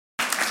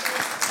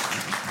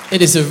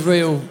It is a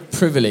real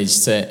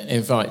privilege to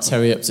invite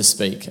Terry up to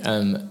speak.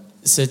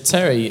 So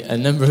Terry, a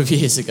number of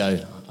years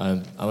ago,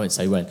 I won't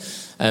say when,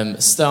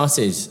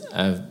 started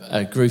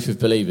a group of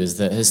believers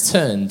that has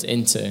turned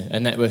into a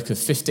network of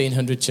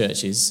 1,500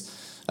 churches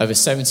over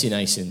 70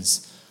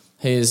 nations.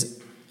 He is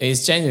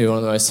genuinely one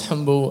of the most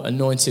humble,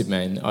 anointed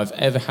men I've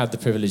ever had the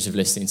privilege of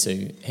listening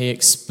to. He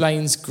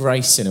explains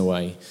grace in a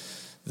way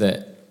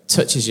that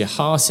touches your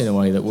heart in a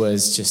way that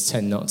words just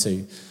tend not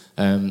to.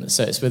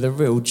 So it's with a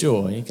real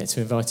joy I get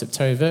to invite up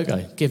Terry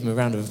Virgo. Give him a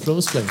round of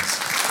applause, please.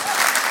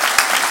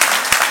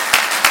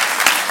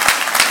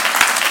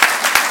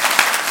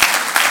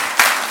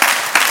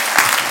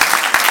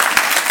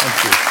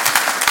 Thank you.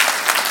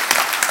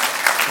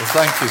 Well,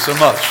 thank you so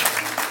much.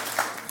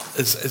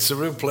 It's a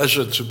real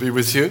pleasure to be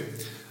with you.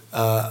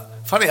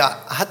 Funny,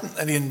 I hadn't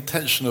any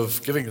intention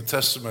of giving a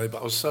testimony,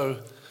 but I was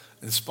so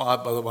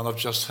inspired by the one I've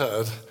just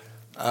heard.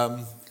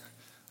 I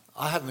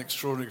had an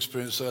extraordinary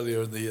experience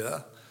earlier in the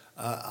year.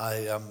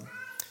 I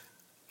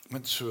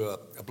went to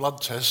a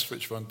blood test,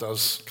 which one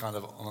does kind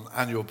of on an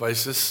annual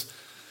basis,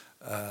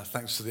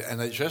 thanks to the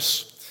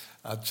NHS.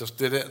 I just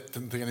did it,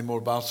 didn't think any more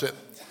about it.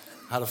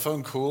 Had a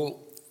phone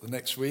call the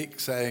next week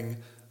saying,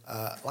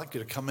 I'd like you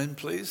to come in,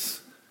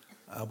 please.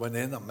 I went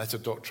in, I met a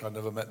doctor I'd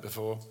never met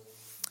before,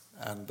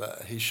 and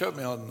he showed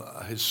me on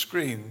his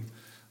screen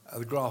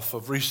the graph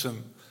of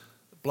recent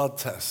blood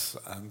tests,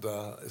 and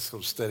it's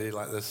sort of steady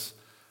like this.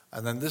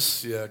 And then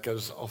this year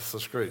goes off the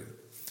screen.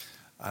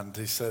 And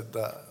he said,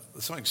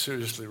 there's something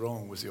seriously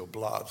wrong with your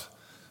blood.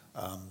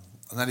 And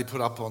then he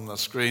put up on the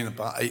screen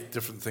about 8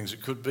 different things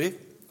it could be.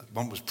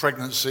 One was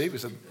pregnancy. We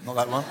said, not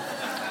that one.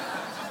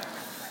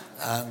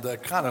 And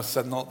kind of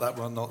said, not that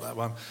one, not that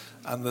one.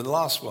 And the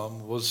last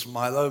one was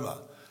myeloma,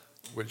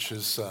 which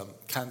is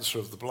cancer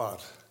of the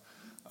blood,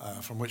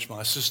 from which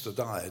my sister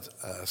died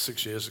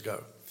 6 years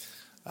ago.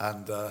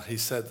 And he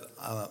said,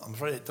 I'm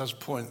afraid it does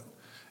point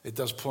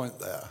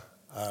there.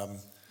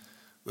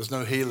 There's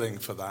no healing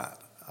for that.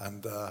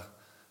 And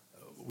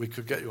we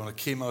could get you on a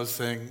chemo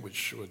thing,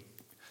 which would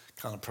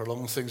kind of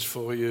prolong things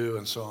for you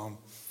and so on.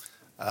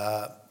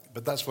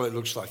 But that's what it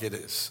looks like it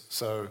is.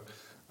 So,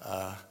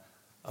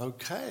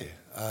 okay.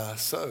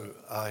 So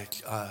I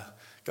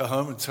go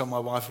home and tell my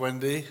wife,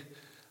 Wendy.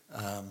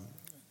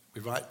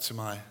 We write to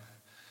my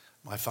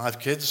 5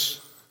 kids,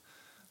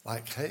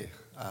 like, hey,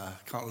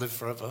 can't live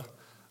forever.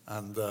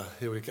 And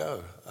here we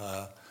go.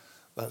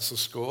 That's the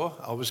score.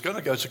 I was going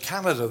to go to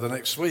Canada the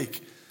next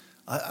week.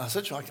 I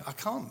said to him, I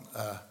can't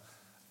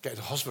get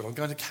to hospital. I'm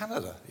going to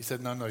Canada. He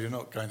said, no, you're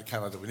not going to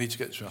Canada. We need to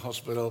get to a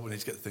hospital. We need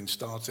to get things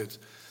started.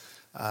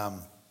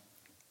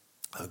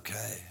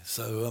 Okay.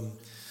 So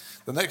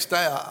the next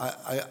day,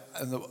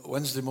 in the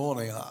Wednesday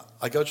morning,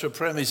 I go to a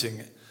prayer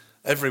meeting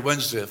every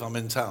Wednesday if I'm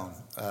in town.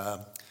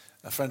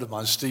 A friend of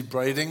mine, Steve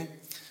Brading,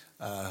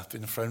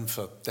 been a friend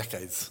for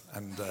decades,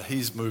 and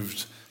he's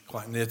moved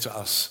quite near to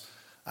us.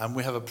 And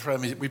we have a prayer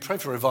meeting. We pray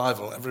for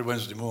revival every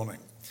Wednesday morning.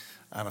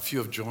 And a few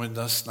have joined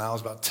us now.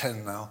 It's about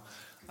 10 now.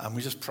 And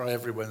we just pray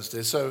every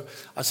Wednesday. So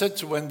I said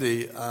to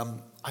Wendy, I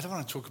don't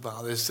want to talk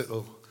about this.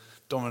 It'll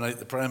dominate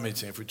the prayer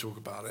meeting if we talk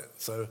about it.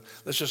 So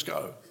let's just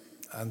go.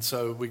 And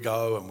so we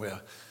go, and we're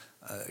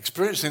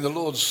experiencing the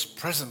Lord's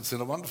presence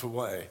in a wonderful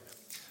way.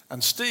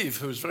 And Steve,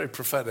 who is very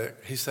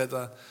prophetic, he said,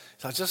 I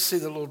just see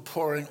the Lord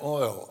pouring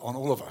oil on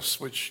all of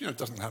us, which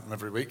doesn't happen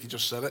every week. He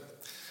just said it.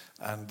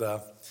 And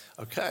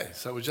okay,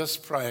 so we're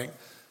just praying.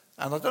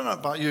 And I don't know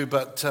about you,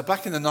 but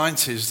back in the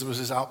 90s, there was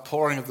this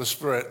outpouring of the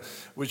Spirit,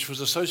 which was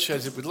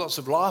associated with lots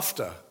of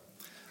laughter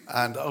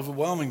and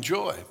overwhelming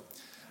joy.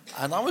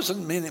 And I was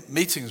in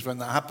meetings when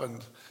that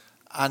happened.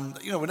 And,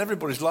 when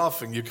everybody's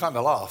laughing, you kind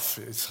of laugh.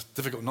 It's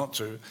difficult not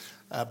to.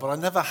 But I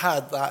never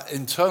had that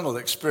internal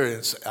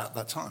experience at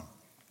that time.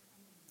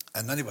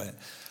 And anyway,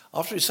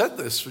 after he said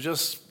this, we're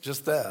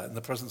just there in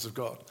the presence of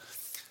God.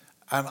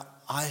 And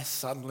I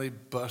suddenly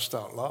burst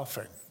out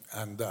laughing.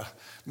 And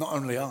not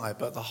only I,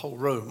 but the whole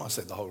room, I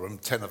say the whole room,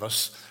 10 of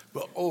us,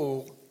 were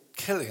all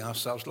killing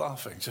ourselves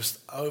laughing, just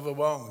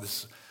overwhelmed,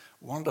 this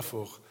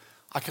wonderful,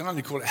 I can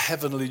only call it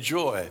heavenly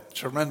joy,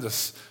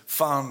 tremendous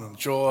fun and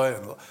joy,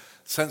 and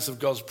sense of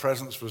God's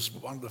presence was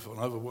wonderful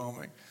and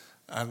overwhelming.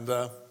 And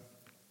then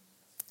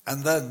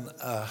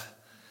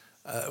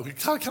it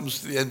kind of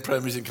comes to the end,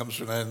 prayer meeting comes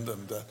to an end,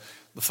 and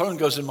the phone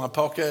goes in my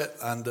pocket,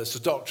 and it's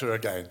the doctor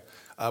again.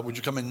 Would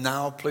you come in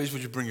now, please?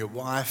 Would you bring your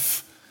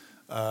wife?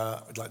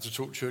 I'd like to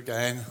talk to you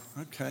again.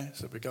 Okay,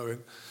 so we go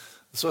in.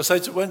 So I say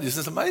to Wendy, isn't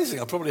this amazing?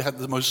 I probably had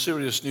the most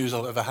serious news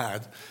I've ever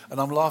had, and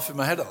I'm laughing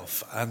my head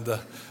off. And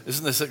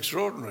isn't this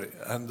extraordinary?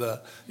 And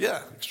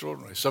yeah,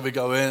 extraordinary. So we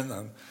go in,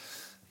 and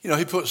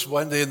he puts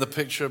Wendy in the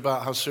picture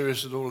about how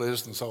serious it all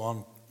is and so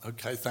on.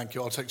 Okay, thank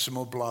you. I'll take some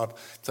more blood.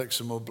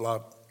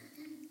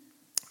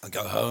 I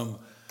go home.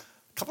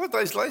 A couple of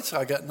days later,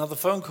 I get another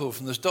phone call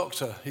from this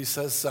doctor. He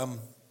says,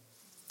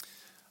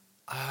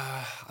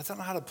 I don't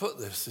know how to put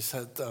this. He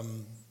said,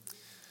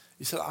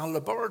 our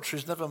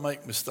laboratories never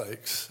make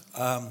mistakes,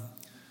 but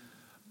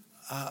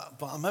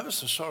I'm ever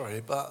so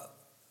sorry, but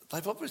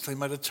they've obviously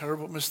made a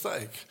terrible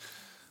mistake.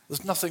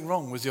 There's nothing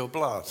wrong with your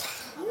blood.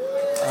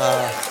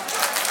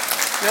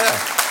 Yeah.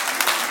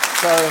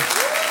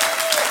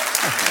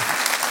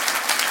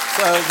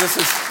 So this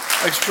is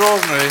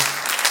extraordinary.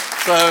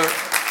 So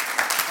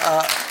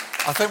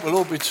I think we'll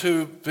all be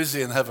too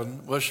busy in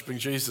heaven worshipping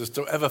Jesus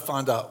to ever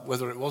find out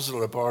whether it was a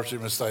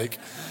laboratory mistake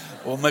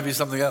or maybe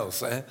something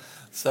else.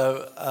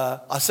 So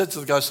I said to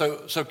the guy,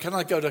 so can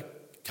I go to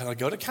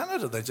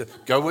Canada? They said,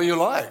 go where you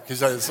like. He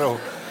said, it's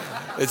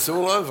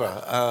all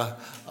over.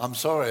 I'm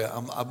sorry.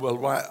 I will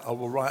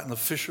write an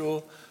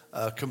official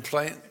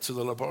complaint to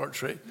the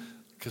laboratory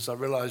because I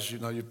realise,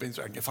 you've been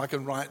through. If I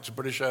can write to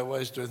British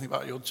Airways, do anything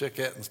about your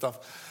ticket and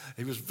stuff.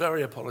 He was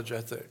very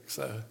apologetic.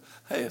 So,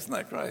 hey, isn't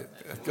that great?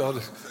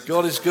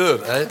 God is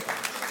good, eh?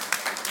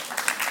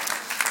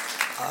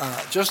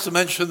 Just to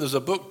mention, there's a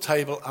book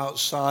table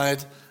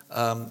outside.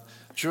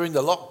 During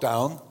the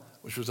lockdown,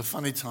 which was a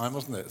funny time,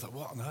 wasn't it? I thought,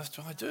 what on earth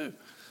do I do?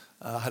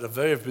 I had a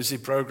very busy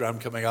program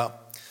coming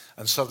up,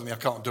 and suddenly I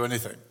can't do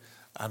anything.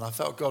 And I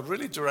felt God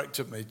really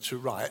directed me to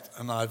write,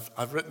 and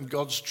I've written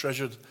God's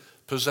treasured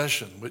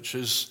possession, which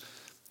is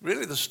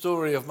really the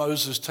story of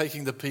Moses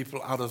taking the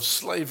people out of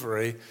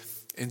slavery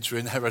into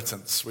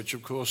inheritance, which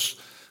of course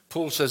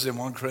Paul says in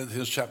 1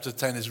 Corinthians chapter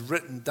 10 is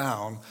written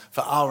down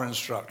for our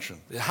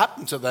instruction. It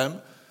happened to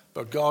them,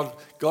 but God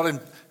got him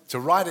to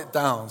write it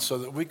down so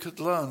that we could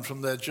learn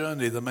from their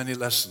journey the many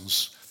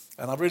lessons.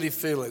 And I really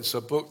feel it's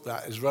a book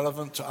that is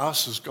relevant to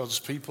us as God's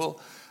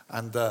people,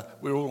 and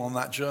we're all on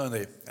that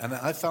journey. And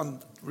I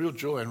found real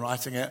joy in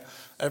writing it.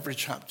 Every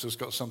chapter's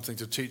got something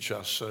to teach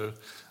us. So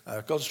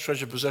God's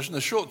treasured possession.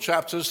 They're short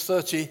chapters,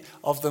 30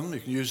 of them. You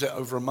can use it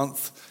over a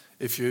month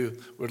if you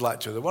would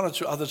like to. There are one or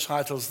two other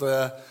titles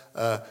there.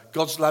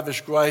 God's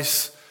lavish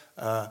grace.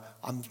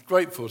 I'm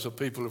grateful to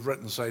people who've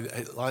written and say,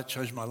 hey, it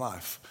changed my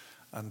life.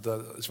 And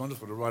it's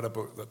wonderful to write a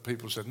book that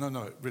people said,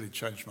 no, it really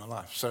changed my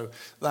life. So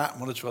that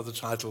and one or two other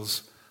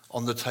titles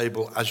on the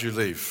table as you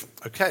leave.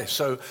 Okay,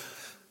 so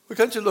we're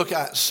going to look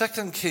at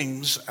 2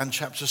 Kings and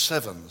chapter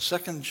 7. 2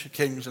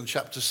 Kings and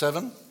chapter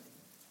 7.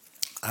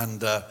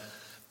 And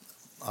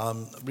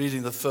I'm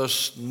reading the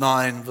first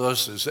 9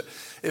 verses.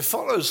 It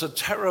follows a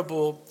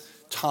terrible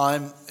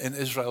time in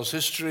Israel's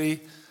history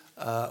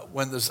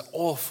when there's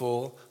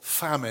awful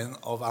famine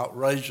of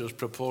outrageous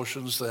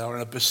proportions. They are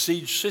in a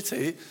besieged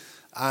city,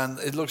 and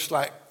it looks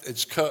like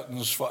it's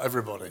curtains for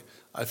everybody.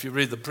 If you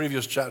read the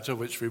previous chapter,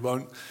 which we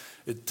won't,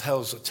 it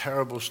tells a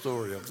terrible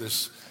story of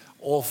this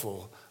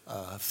awful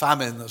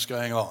famine that's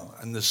going on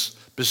in this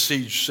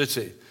besieged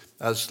city.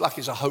 It's like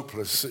it's a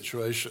hopeless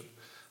situation.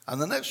 And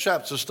the next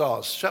chapter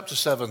starts, chapter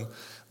 7.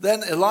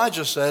 Then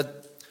Elijah said,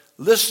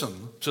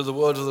 listen to the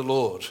word of the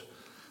Lord.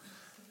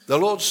 The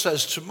Lord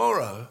says,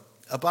 tomorrow,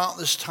 about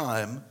this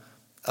time,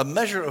 a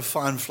measure of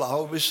fine flour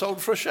will be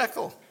sold for a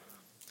shekel,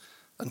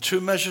 and 2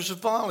 measures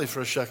of barley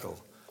for a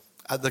shekel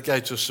at the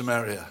gate of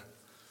Samaria.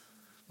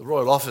 The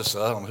royal officer,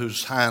 on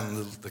whose hand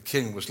the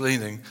king was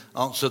leaning,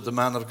 answered the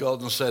man of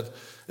God and said,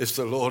 if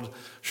the Lord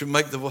should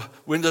make the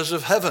windows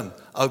of heaven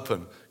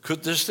open,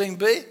 could this thing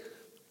be?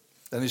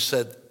 Then he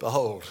said,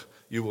 behold,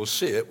 you will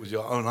see it with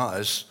your own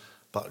eyes,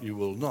 but you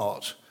will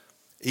not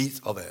eat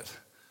of it.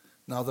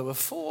 Now there were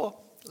 4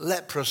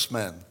 leprous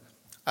men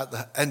at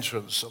the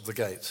entrance of the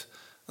gate,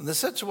 and they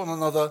said to one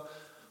another,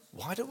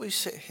 why do we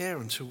sit here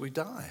until we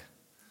die?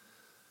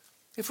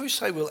 If we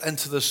say we'll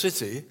enter the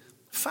city,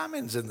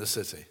 famine's in the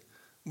city.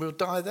 We'll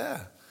die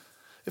there.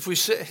 If we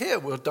sit here,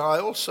 we'll die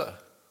also.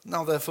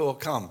 Now therefore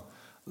come,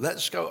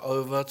 let's go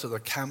over to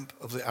the camp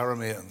of the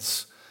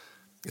Arameans.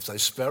 If they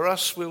spare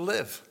us, we'll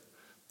live.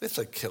 If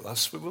they kill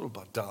us, we will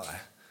but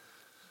die.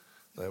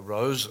 They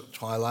arose at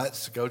twilight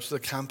to go to the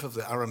camp of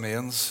the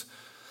Arameans.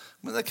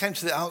 When they came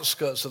to the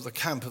outskirts of the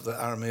camp of the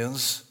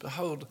Arameans,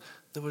 behold,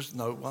 there was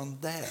no one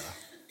there.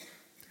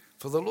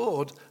 For the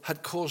Lord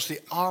had caused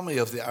the army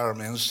of the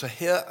Arameans to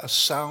hear a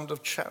sound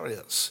of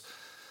chariots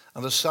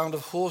and a sound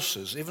of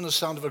horses, even the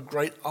sound of a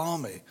great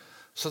army,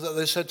 so that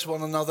they said to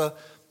one another,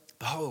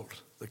 behold,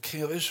 the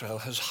king of Israel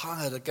has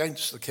hired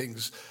against the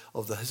kings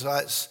of the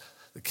Hittites,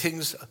 the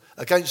kings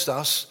against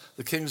us,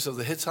 the kings of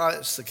the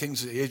Hittites, the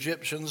kings of the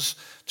Egyptians,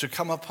 to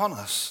come upon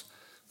us.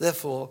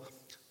 Therefore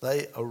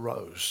they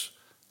arose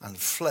and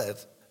fled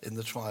in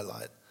the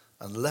twilight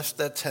and left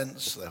their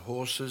tents, their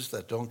horses,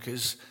 their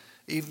donkeys,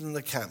 even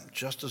the camp,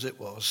 just as it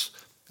was,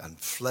 and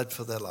fled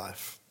for their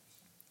life.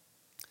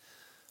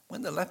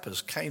 When the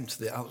lepers came to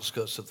the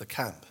outskirts of the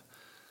camp,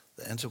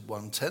 they entered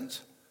one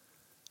tent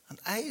and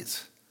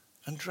ate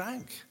and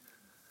drank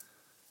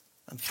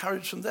and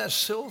carried from there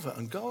silver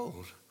and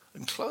gold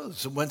and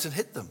clothes and went and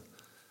hid them.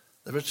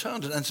 They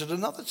returned and entered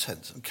another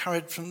tent and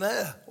carried from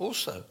there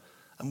also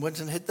and went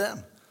and hid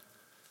them.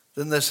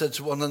 Then they said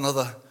to one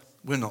another,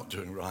 we're not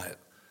doing right.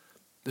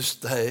 This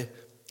day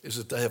is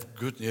a day of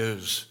good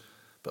news,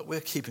 but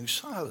we're keeping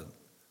silent.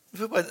 If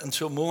we wait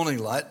until morning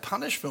light,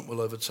 punishment will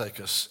overtake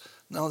us.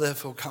 Now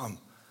therefore come,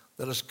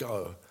 let us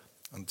go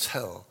and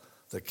tell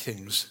the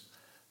king's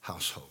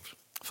household.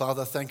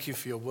 Father, thank you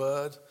for your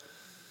word.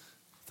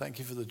 Thank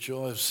you for the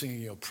joy of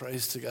singing your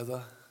praise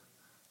together.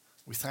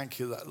 We thank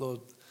you that, Lord,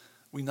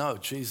 we know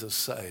Jesus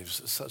saves.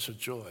 It's such a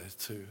joy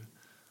to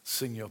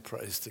sing your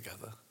praise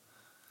together.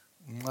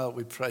 Well,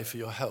 we pray for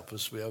your help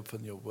as we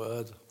open your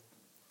word.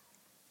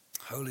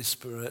 Holy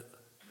Spirit,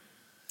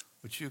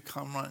 would you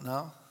come right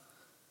now?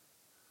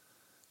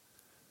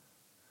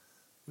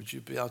 Would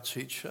you be our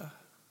teacher?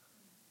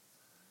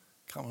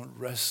 Come and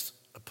rest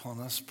upon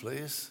us,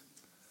 please.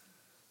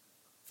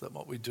 That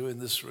what we do in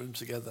this room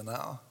together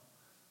now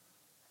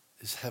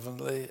is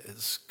heavenly,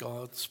 it's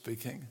God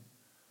speaking.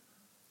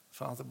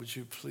 Father, would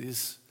you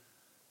please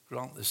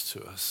grant this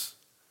to us,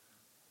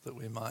 that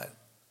we might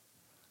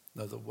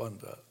know the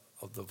wonder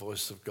of the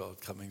voice of God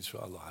coming to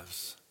our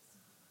lives.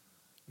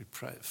 We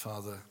pray,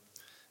 Father,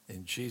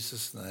 in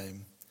Jesus'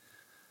 name,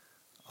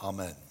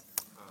 amen.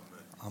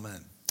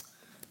 Amen.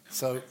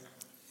 So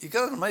you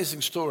got an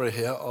amazing story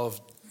here of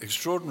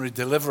extraordinary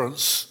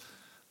deliverance,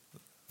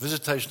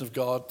 visitation of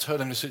God,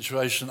 turning a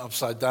situation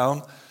upside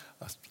down,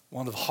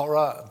 one of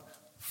horror,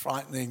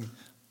 frightening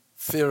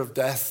fear of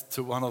death,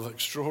 to one of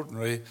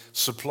extraordinary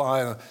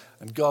supply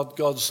and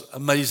God's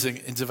amazing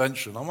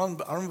intervention. I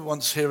remember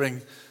once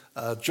hearing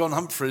John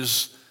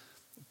Humphreys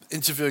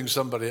interviewing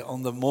somebody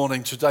on the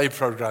Morning Today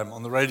program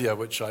on the radio,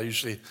 which I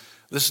usually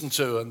listen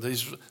to, and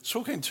he's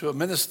talking to a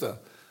minister.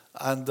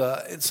 And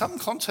in some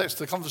context,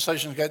 the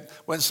conversation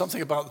went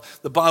something about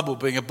the Bible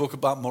being a book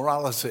about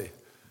morality.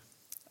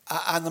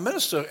 And the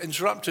minister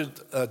interrupted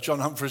John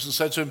Humphreys and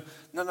said to him,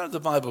 no, the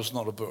Bible's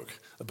not a book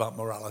about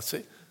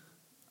morality.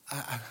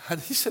 And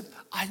he said,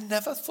 I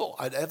never thought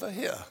I'd ever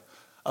hear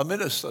a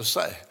minister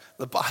say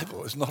the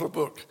Bible is not a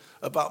book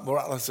about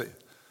morality.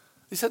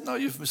 He said, no,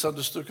 you've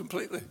misunderstood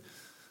completely. He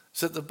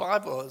said, the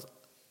Bible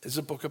is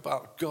a book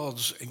about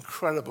God's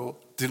incredible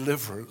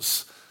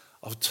deliverance,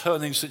 of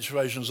turning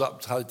situations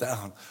upside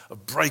down,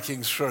 of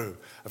breaking through,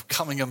 of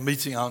coming and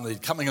meeting our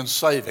need, coming and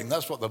saving.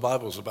 That's what the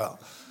Bible's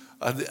about.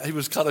 And he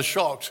was kind of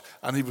shocked,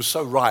 and he was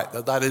so right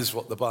that is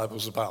what the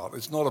Bible's about.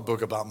 It's not a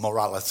book about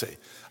morality,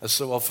 as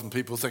so often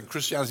people think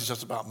Christianity is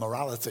just about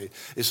morality.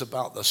 It's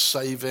about the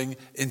saving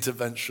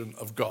intervention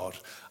of God.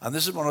 And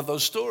this is one of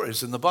those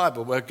stories in the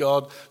Bible where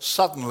God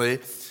suddenly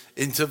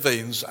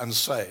intervenes and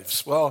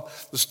saves. Well,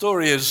 the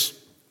story is,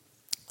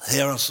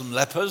 here are some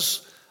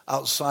lepers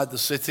outside the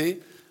city,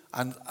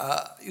 and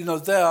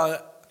they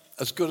are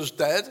as good as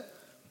dead.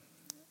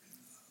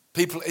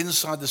 People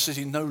inside the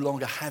city no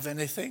longer have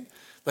anything.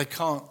 They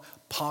can't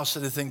pass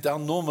anything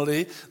down.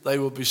 Normally, they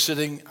would be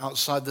sitting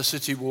outside the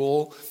city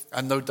wall,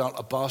 and no doubt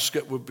a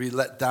basket would be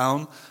let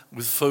down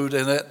with food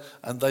in it,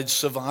 and they'd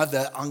survive.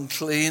 They're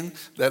unclean,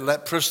 they're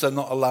leprous, they're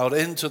not allowed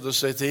into the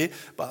city,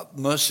 but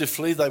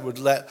mercifully they would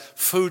let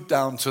food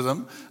down to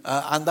them,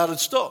 and that had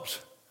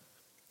stopped,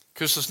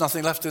 because there's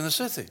nothing left in the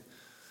city.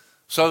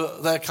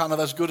 So they're kind of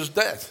as good as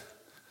dead.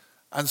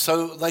 And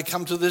so they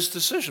come to this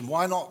decision.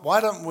 Why not? Why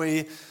don't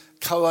we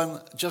go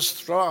and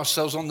just throw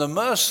ourselves on the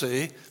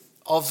mercy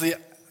of the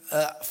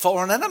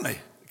foreign enemy,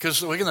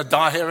 because we're going to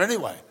die here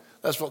anyway.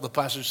 That's what the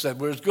passage said.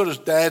 We're as good as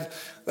dead.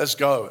 Let's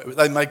go.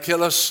 They may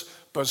kill us,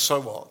 but so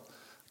what?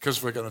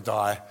 Because we're going to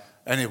die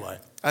anyway.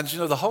 And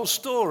the whole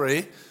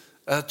story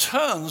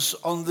turns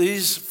on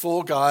these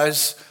four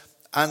guys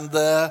and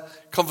their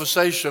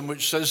conversation,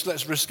 which says,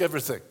 let's risk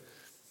everything.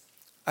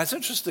 And it's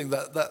interesting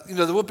that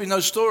there would be no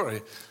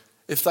story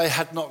if they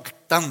had not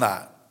done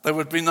that. There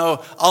would be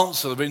no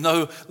answer. They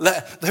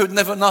would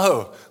never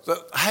know that,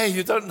 hey,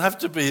 you don't have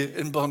to be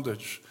in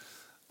bondage.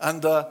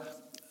 And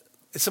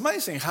it's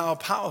amazing how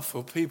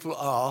powerful people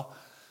are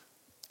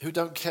who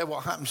don't care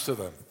what happens to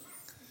them.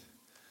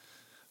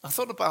 I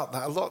thought about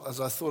that a lot as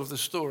I thought of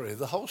this story.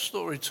 The whole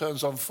story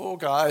turns on four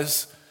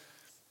guys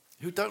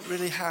who don't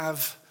really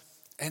have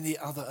any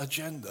other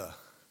agenda.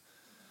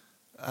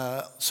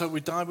 So we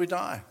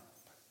die.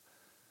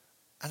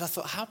 And I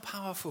thought how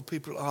powerful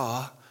people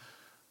are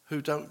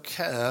who don't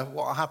care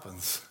what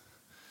happens.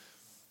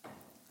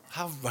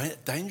 How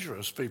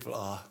dangerous people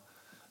are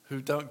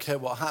who don't care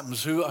what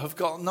happens, who have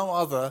got no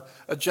other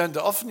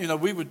agenda. Often,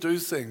 we would do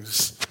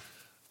things.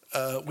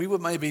 We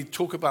would maybe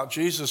talk about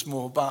Jesus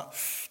more, but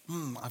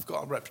I've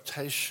got a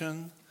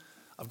reputation,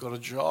 I've got a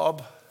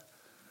job,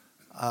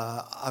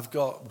 I've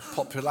got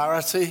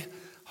popularity.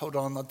 Hold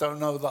on, I don't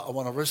know that I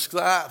want to risk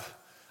that.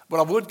 But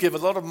I would give a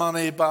lot of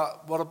money,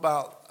 but what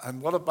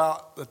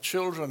about the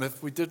children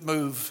if we did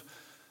move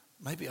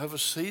maybe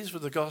overseas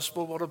with the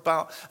gospel? What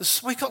about...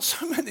 We've got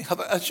so many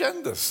other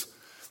agendas.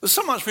 There's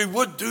so much we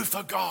would do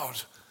for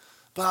God.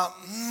 But,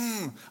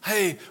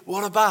 hey,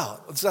 what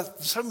about? There's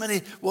so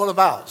many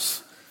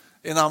what-abouts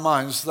in our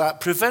minds that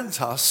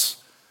prevent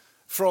us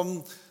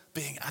from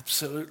being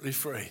absolutely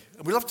free.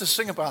 We love to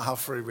sing about how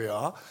free we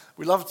are.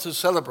 We love to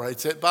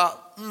celebrate it,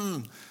 but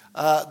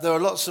there are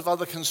lots of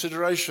other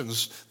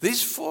considerations.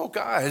 These four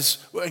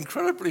guys were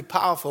incredibly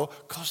powerful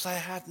because they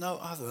had no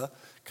other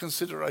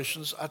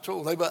considerations at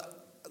all. They were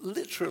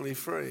literally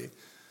free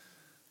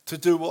to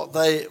do what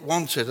they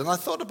wanted. And I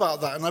thought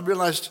about that, and I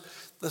realized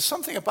there's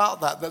something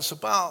about that that's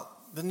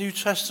about the New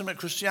Testament.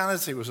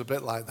 Christianity was a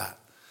bit like that.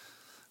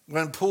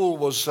 When Paul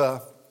was going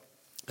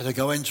to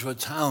go into a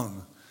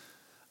town,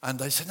 and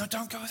they said, no,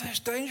 don't go there, it's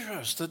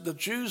dangerous. The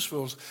Jews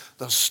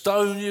they'll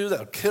stone you,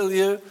 they'll kill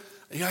you.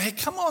 You go, hey,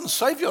 come on,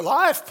 save your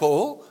life,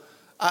 Paul.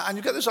 And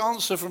you get this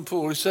answer from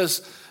Paul. He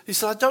said,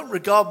 I don't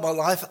regard my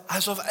life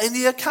as of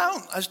any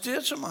account, as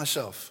dear to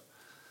myself,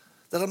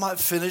 that I might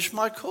finish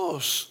my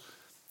course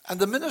and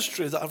the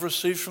ministry that I've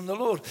received from the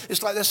Lord.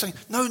 It's like they're saying,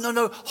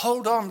 no,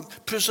 hold on,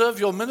 preserve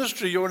your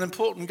ministry, you're an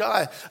important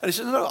guy. And he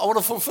said, no, I want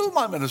to fulfill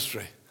my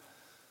ministry.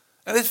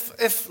 And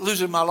if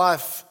losing my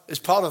life is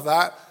part of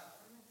that,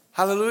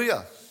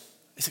 hallelujah.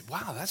 He said,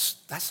 wow,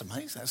 that's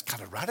amazing, that's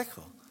kind of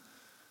radical.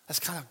 That's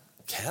kind of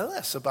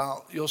careless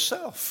about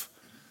yourself.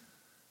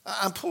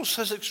 And Paul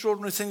says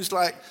extraordinary things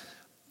like,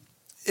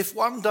 if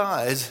one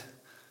died,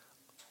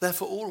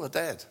 therefore all are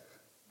dead.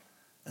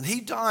 And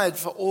he died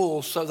for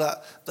all so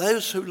that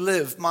those who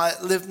live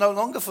might live no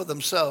longer for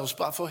themselves,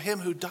 but for him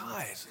who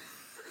died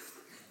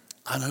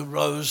and who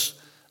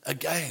rose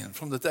again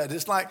from the dead.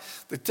 It's like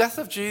the death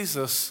of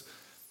Jesus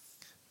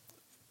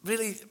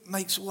really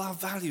makes all our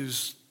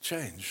values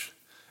change.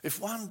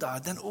 If one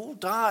died, then all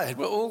died.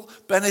 We're all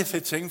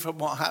benefiting from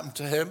what happened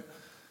to him.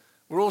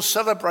 We're all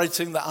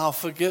celebrating that our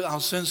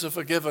sins are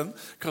forgiven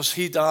because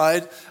he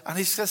died. And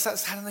he says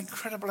that's had an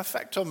incredible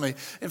effect on me.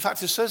 In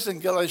fact, it says in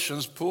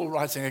Galatians, Paul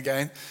writing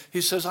again,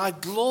 he says, I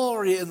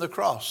glory in the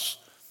cross.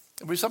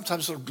 And we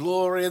sometimes sort of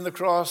glory in the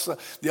cross,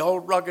 the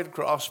old rugged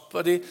cross.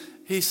 But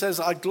he says,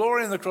 I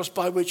glory in the cross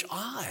by which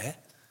I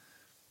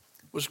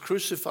was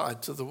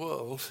crucified to the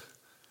world,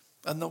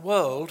 and the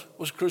world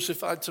was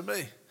crucified to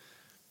me.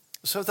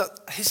 So that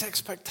his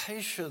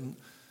expectation,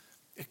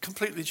 it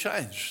completely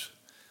changed.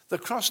 The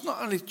cross not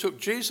only took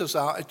Jesus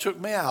out, it took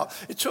me out.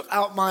 It took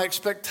out my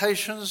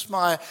expectations,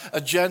 my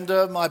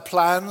agenda, my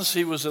plans.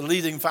 He was a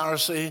leading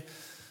Pharisee.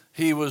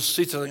 He was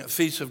seated at the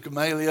feet of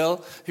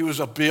Gamaliel. He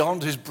was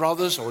beyond his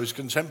brothers or his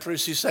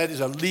contemporaries, he said. He's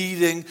a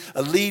leading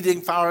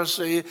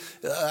Pharisee.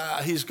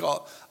 He's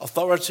got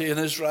authority in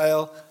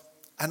Israel.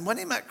 And when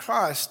he met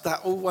Christ,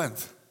 that all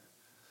went.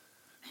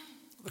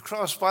 The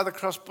cross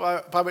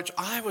by which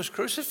I was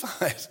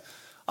crucified.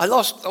 I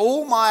lost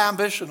all my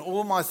ambition,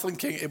 all my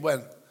thinking, it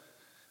went.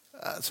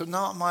 So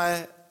now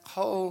my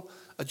whole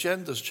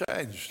agenda's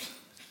changed.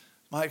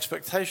 My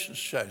expectations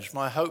changed.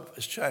 My hope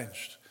has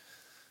changed.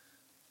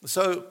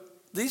 So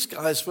these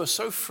guys were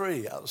so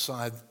free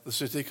outside the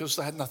city because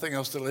they had nothing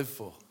else to live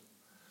for.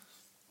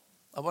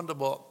 I wonder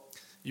what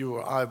you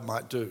or I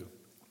might do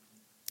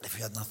if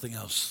we had nothing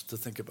else to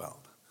think about.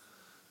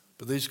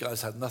 But these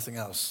guys had nothing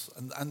else.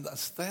 And I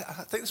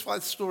think that's why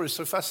the story is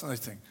so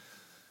fascinating.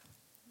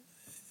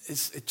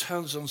 It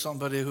turns on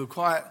somebody who are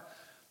quite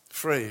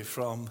free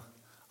from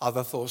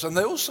other thoughts. And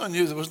they also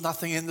knew there was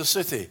nothing in the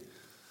city.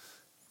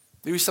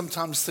 We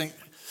sometimes think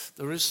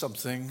there is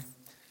something,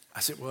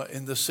 as it were,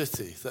 in the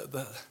city, that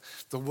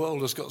the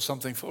world has got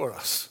something for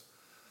us.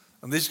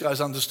 And these guys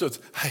understood,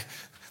 hey,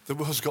 the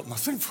world's got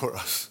nothing for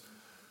us.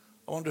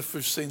 I wonder if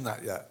we've seen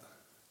that yet.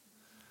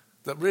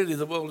 That really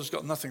the world has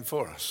got nothing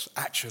for us,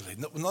 actually.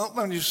 Not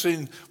when you've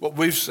seen what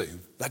we've seen,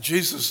 that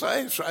Jesus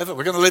saves forever.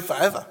 We're going to live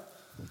forever.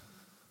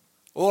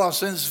 All our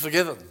sins are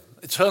forgiven.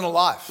 Eternal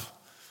life.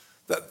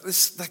 That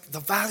the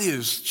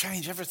values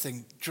change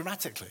everything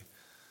dramatically.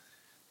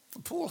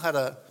 Paul had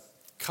a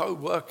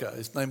co-worker.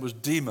 His name was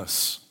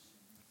Demas.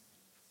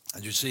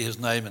 And you see his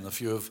name in a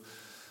few of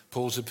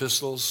Paul's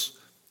epistles.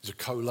 He's a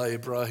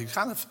co-laborer. He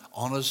kind of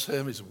honors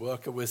him. He's a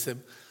worker with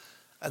him.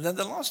 And then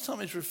the last time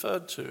he's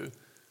referred to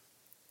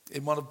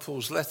in one of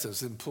Paul's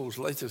letters, in Paul's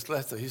latest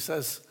letter, he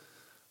says,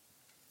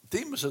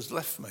 Demas has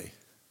left me,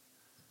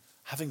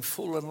 having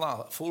fallen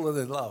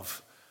in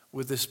love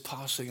with this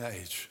passing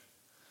age.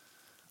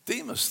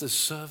 Demas, this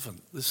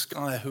servant, this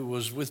guy who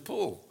was with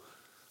Paul.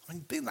 I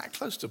mean, being that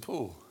close to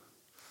Paul.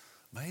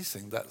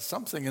 Amazing that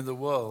something in the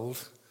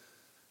world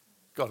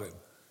got him.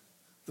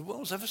 The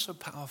world's ever so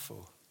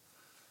powerful.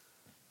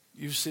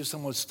 You see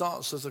someone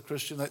starts as a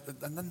Christian,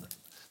 and then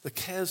the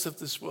cares of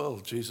this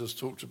world Jesus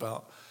talked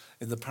about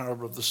in the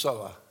parable of the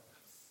sower.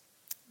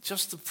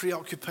 Just the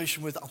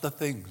preoccupation with other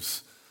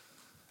things.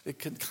 It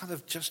can kind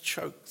of just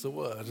choke the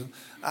word.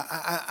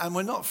 And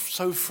we're not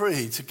so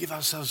free to give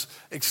ourselves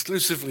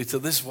exclusively to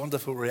this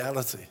wonderful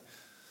reality.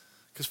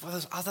 Because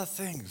there's other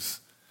things.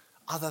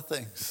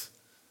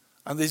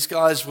 And these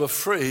guys were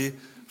free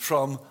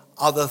from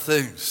other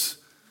things.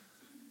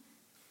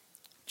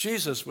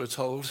 Jesus, we're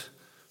told,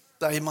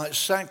 that he might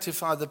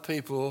sanctify the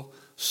people,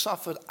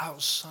 suffered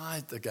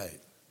outside the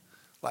gate.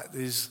 Like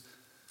these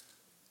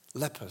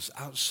lepers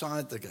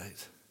outside the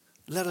gate.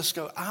 Let us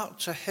go out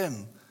to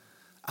him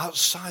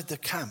outside the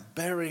camp,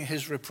 bearing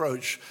his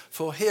reproach.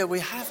 For here we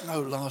have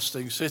no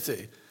lasting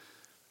city,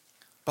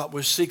 but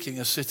we're seeking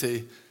a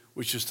city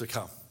which is to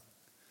come.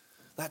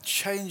 That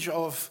change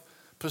of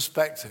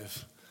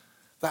perspective,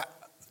 that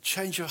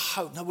change of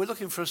hope. No, we're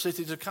looking for a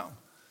city to come.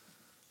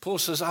 Paul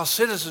says our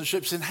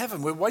citizenship's in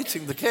heaven. We're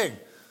waiting the king.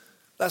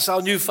 That's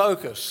our new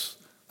focus.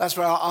 That's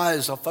where our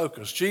eyes are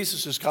focused.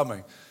 Jesus is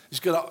coming. He's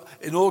going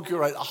to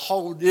inaugurate a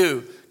whole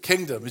new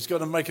kingdom. He's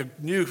going to make a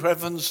new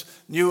heavens,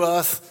 new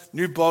earth,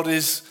 new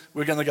bodies.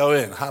 We're going to go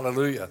in.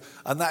 Hallelujah.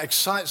 And that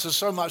excites us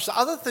so much. The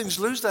other things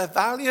lose their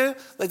value.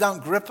 They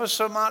don't grip us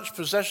so much.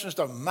 Possessions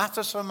don't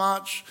matter so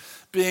much.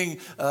 being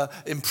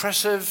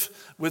impressive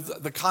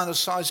with the kind of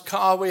size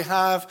car we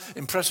have,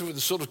 impressive with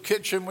the sort of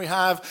kitchen we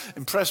have,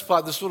 impressed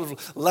by the sort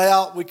of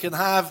layout we can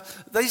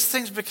have. These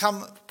things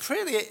become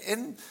pretty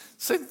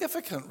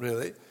insignificant,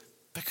 really,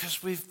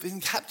 because we've been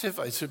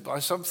captivated by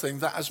something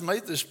that has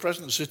made this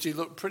present city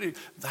look pretty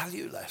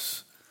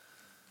valueless.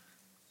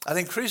 And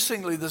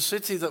increasingly, the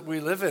city that we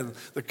live in,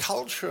 the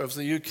culture of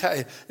the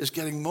UK, is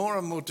getting more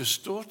and more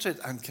distorted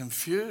and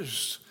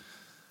confused.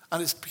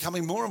 And it's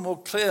becoming more and more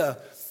clear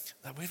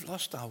that we've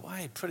lost our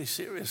way pretty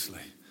seriously.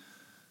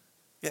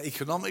 Yeah,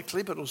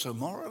 economically, but also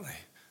morally.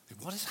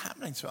 What is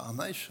happening to our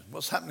nation?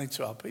 What's happening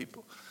to our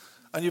people?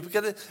 And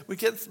we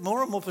get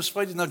more and more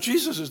persuaded, now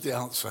Jesus is the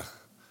answer.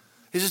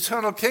 His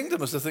eternal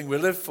kingdom is the thing we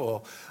live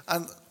for.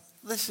 And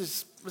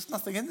there's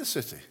nothing in the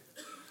city.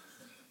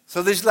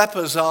 So these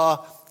lepers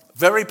are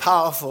very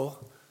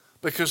powerful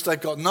because they've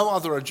got no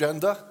other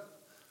agenda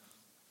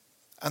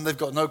and they've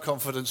got no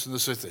confidence in the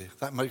city.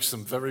 That makes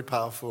them very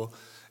powerful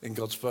in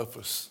God's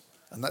purpose.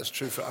 And that's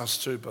true for us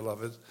too,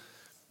 beloved.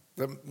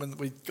 When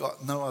we've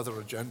got no other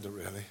agenda,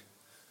 really,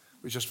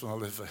 we just want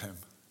to live for him.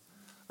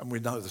 And we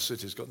know the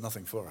city's got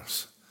nothing for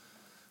us.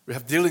 We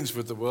have dealings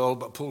with the world,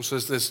 but Paul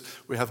says this,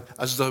 we have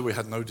as though we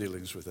had no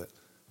dealings with it.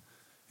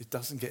 It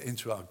doesn't get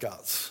into our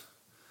guts.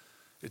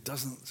 It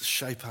doesn't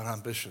shape our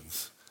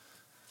ambitions.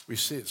 We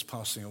see it's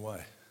passing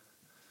away.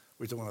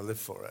 We don't want to live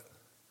for it.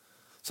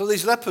 So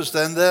these lepers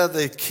then, they're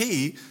the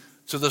key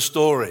to the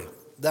story.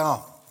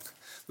 Now,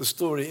 the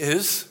story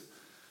is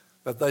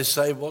that they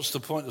say, what's the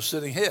point of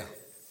sitting here?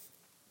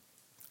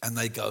 And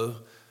they go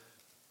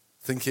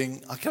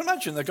thinking, I can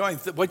imagine they're going,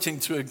 waiting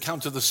to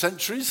encounter the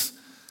sentries.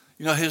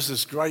 You know, here's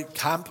this great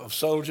camp of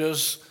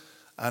soldiers,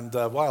 and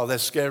wow, they're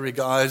scary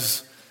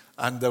guys,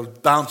 and they're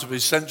bound to be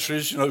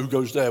sentries. You know, who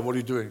goes there? What are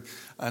you doing?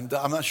 And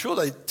I'm not sure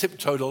they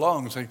tiptoed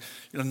along, saying,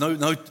 you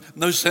know,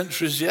 no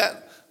sentries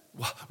yet.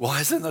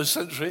 Why is there no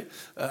sentry?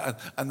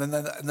 And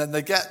then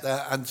they get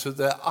there, and to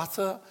their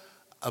utter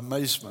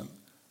amazement,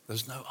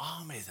 there's no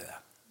army there.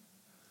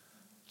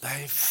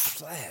 They've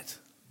fled.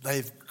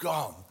 They've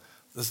gone.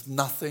 There's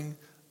nothing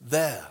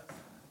there.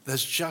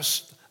 There's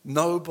just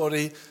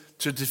nobody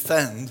to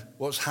defend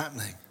what's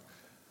happening.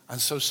 And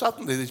so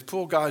suddenly these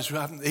poor guys who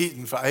haven't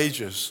eaten for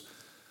ages,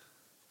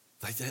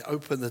 they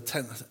open the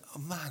tent and say, oh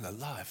man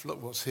alive,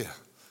 look what's here.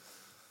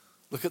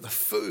 Look at the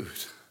food.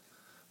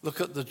 Look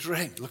at the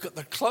drink. Look at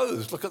the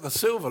clothes. Look at the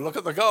silver. Look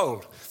at the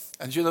gold.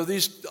 And you know,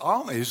 these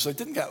armies, they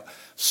didn't get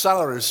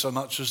salaries so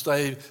much as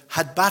they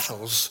had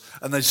battles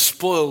and they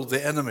spoiled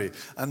the enemy.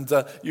 And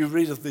you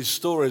read of these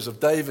stories of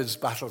David's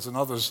battles and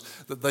others,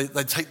 that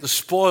they take the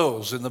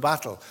spoils in the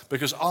battle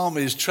because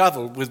armies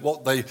traveled with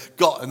what they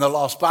got in the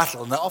last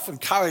battle. And they often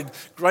carried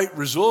great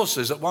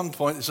resources. At one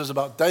point, it says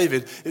about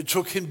David, it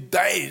took him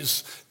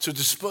days to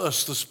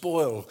disperse the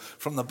spoil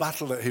from the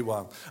battle that he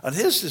won. And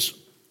here's this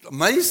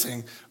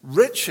amazing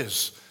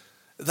riches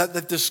that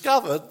they've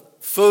discovered.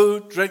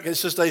 Food, drink. It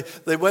says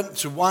they went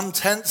to one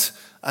tent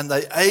and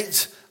they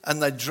ate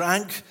and they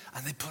drank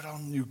and they put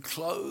on new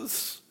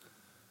clothes.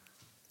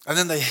 And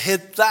then they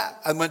hid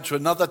that and went to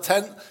another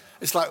tent.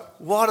 It's like,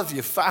 what have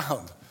you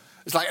found?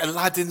 It's like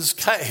Aladdin's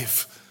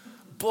cave.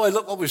 Boy,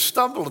 look what we've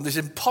stumbled on. These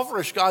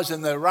impoverished guys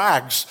in their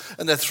rags,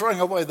 and they're throwing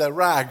away their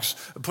rags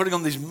and putting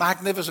on these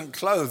magnificent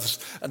clothes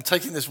and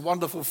taking this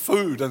wonderful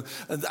food and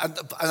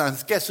I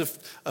guess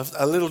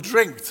a little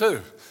drink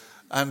too.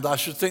 And I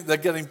should think they're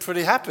getting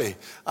pretty happy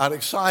and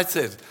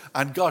excited.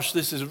 And gosh,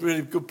 this is a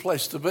really good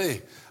place to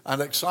be,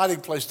 an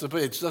exciting place to be.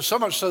 It's so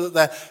much so that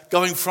they're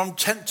going from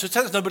tent to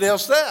tent. There's nobody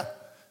else there.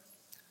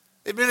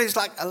 It really is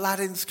like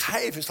Aladdin's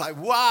cave. It's like,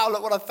 wow,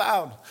 look what I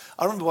found.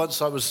 I remember once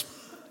I was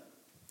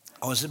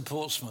in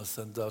Portsmouth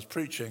and I was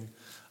preaching,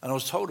 and I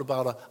was told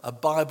about a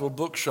Bible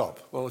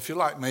bookshop. Well, if you're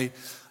like me,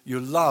 you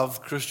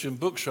love Christian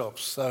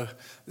bookshops. So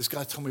this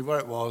guy told me where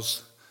it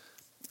was,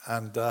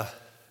 and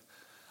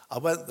I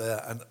went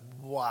there, and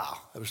wow,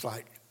 it was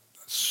like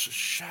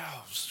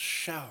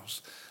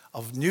shelves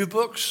of new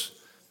books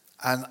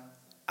and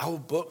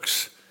old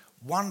books,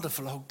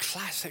 wonderful old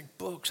classic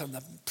books, and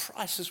the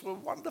prices were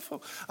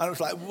wonderful. And it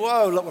was like,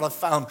 whoa, look what I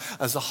found.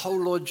 There's the whole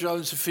Lloyd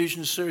Jones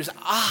Ephesians series,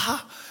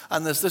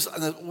 and there's this,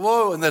 and there's,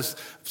 whoa, and there's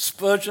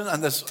Spurgeon,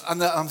 and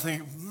I'm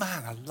thinking,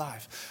 man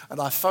alive. And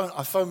I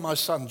phoned my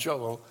son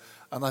Joel,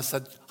 and I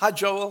said, hi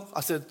Joel.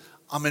 I said,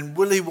 I'm in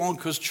Willy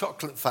Wonka's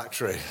chocolate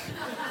factory.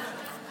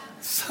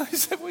 So he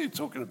said, what are you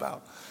talking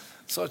about?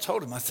 So I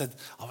told him, I said,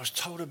 I was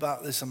told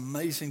about this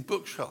amazing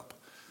bookshop.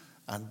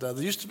 And there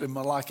used to be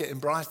one like it in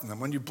Brighton.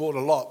 And when you bought a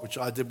lot, which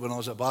I did when I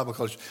was at Bible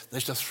college, they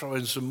used to throw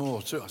in some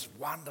more too. It was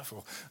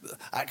wonderful.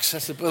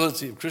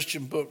 Accessibility of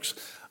Christian books.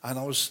 And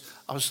I was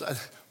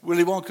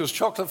Willy Wonka's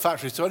chocolate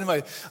factory. So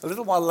anyway, a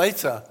little while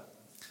later,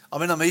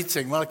 I'm in a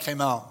meeting. When I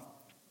came out,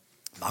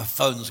 my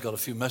phone's got a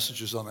few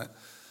messages on it.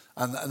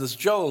 And there's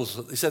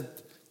Joel's. He said,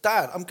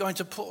 Dad, I'm going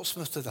to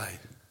Portsmouth today.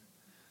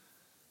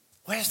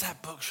 Where's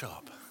that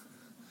bookshop?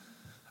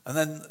 And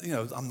then, you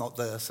know, I'm not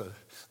there, so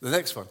the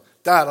next one.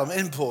 Dad, I'm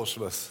in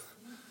Portsmouth.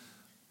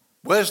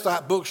 Where's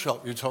that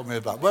bookshop you told me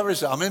about? Where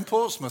is it? I'm in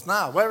Portsmouth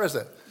now. Where is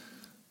it?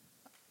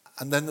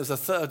 And then there's a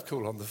third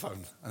call on the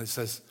phone, and it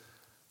says,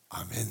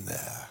 I'm in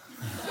there.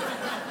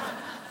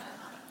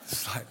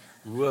 It's like,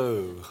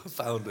 whoa, I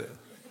found it.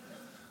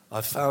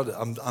 I found it.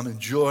 I'm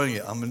enjoying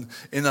it. I'm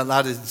in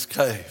Aladdin's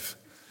cave.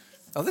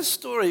 Now, this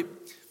story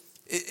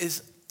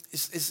is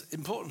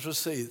important to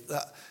see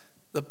that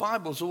the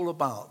Bible's all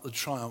about the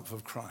triumph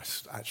of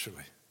Christ,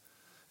 actually.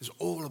 It's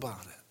all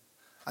about it.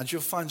 And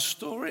you'll find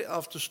story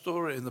after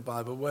story in the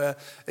Bible where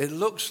it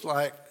looks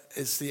like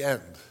it's the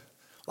end.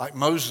 Like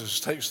Moses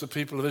takes the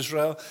people of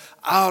Israel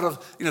out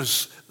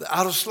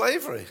of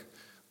slavery.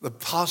 The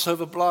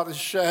Passover blood is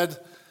shed.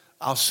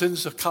 Our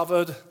sins are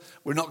covered.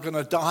 We're not going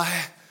to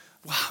die.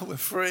 Wow, we're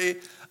free.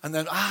 And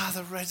then,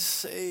 the Red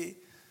Sea.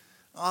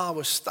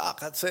 We're stuck.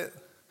 That's it.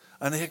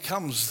 And here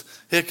comes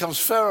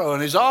Pharaoh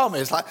and his army.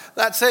 It's like,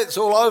 that's it. It's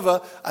all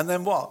over. And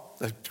then what?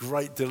 The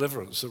great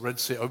deliverance. The Red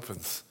Sea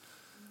opens.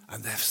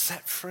 And they're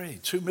set free.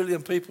 2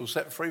 million people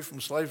set free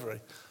from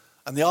slavery.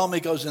 And the army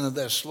goes in and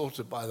they're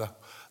slaughtered by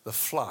the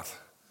flood.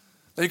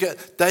 Then you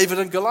get David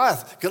and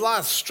Goliath.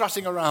 Goliath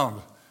strutting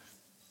around.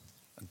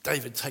 And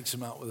David takes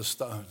him out with a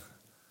stone.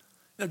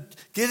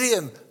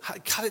 Gideon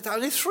cut it down.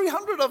 Only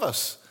 300 of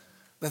us.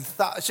 Then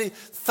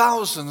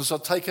thousands are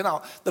taken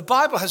out. The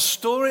Bible has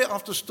story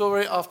after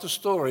story after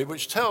story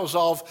which tells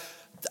of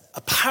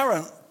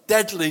apparent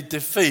deadly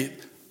defeat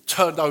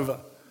turned over.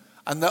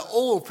 And they're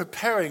all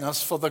preparing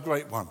us for the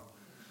great one.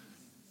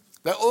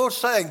 They're all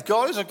saying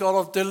God is a God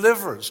of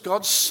deliverance.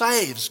 God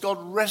saves. God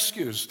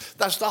rescues.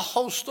 That's the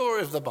whole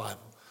story of the Bible.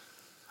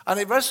 And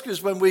it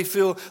rescues when we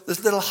feel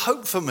there's little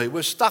hope for me.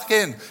 We're stuck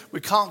in. We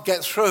can't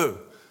get through.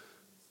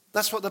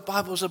 That's what the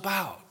Bible's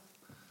about.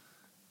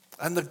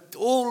 And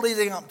all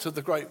leading up to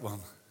the great one.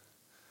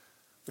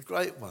 The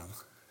great one.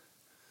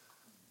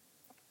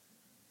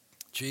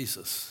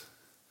 Jesus.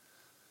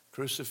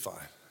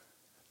 Crucified.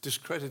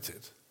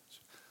 Discredited.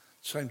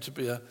 Shamed to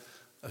be a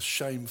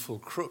shameful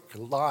crook,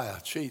 a liar,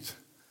 cheat.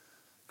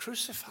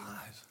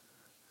 Crucified.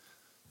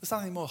 There's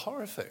nothing more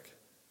horrific.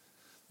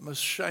 The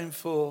most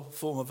shameful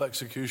form of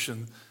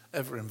execution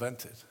ever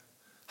invented.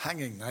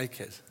 Hanging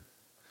naked.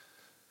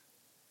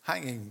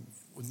 Hanging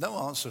with no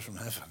answer from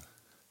heaven.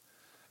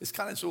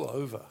 It's all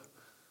over.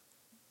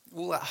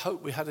 All that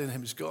hope we had in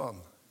him is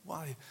gone.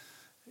 Why?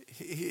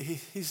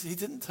 He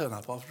didn't turn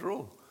up after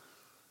all.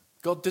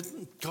 God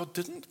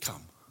didn't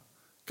come.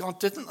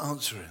 God didn't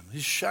answer him.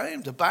 He's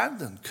shamed,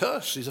 abandoned,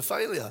 cursed. He's a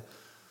failure.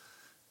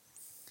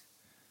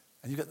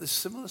 And you get this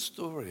similar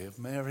story of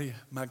Mary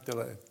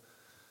Magdalene.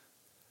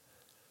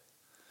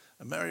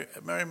 And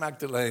Mary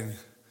Magdalene,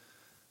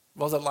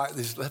 rather like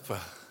these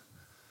lepers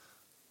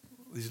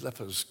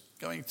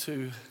going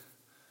to,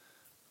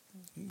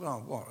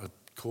 a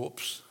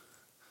corpse,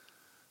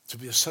 to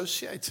be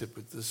associated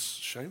with this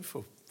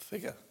shameful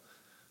figure.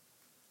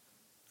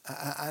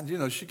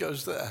 And she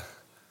goes there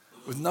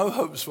with no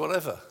hopes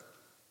whatever.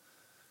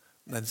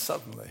 And then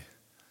suddenly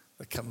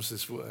there comes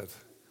this word,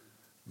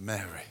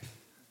 Mary.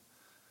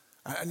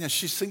 And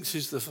she thinks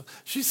he's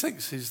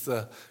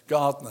the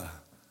gardener.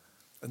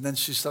 And then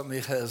she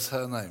suddenly hears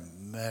her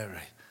name,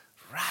 Mary.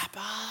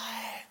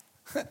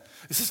 Rabbi.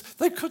 It says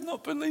they could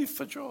not believe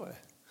for joy.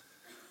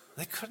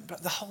 They couldn't.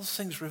 The whole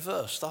thing's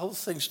reversed. The whole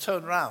thing's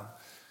turned around.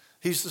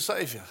 He's the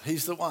Savior.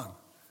 He's the one.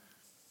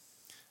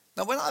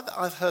 Now, when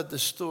I've heard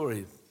this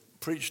story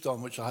preached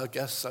on, which I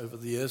guess over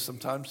the years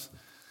sometimes,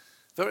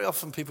 very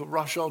often people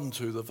rush on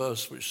to the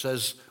verse which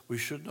says we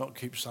should not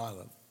keep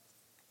silent.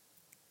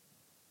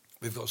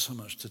 We've got so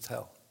much to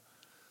tell.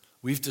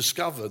 We've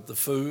discovered the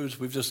food.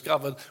 We've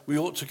discovered we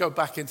ought to go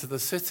back into the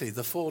city.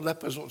 The 4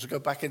 lepers ought to go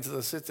back into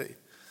the city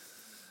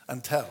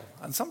and tell.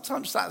 And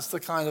sometimes that's the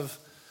kind of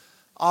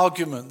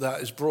argument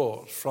that is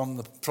brought from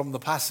the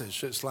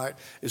passage. It's like,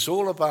 it's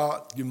all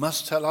about you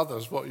must tell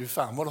others what you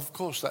found. Well, of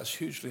course, that's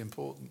hugely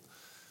important.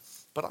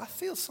 But I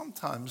feel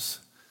sometimes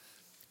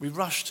we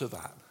rush to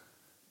that.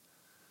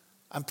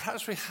 And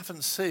perhaps we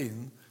haven't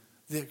seen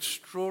the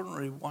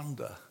extraordinary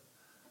wonder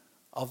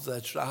of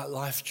their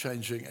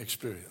life-changing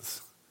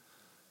experience.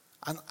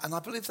 And I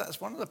believe that's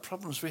one of the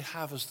problems we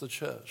have as the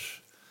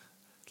church.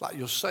 Like,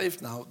 you're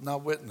saved now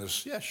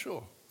witness. Yeah,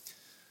 sure.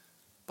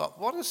 But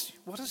what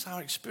has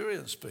our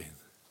experience been?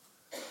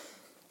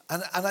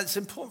 And it's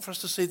important for us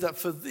to see that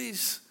for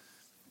these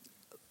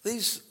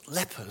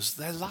lepers,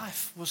 their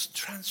life was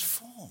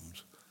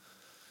transformed.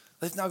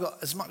 They've now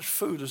got as much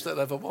food as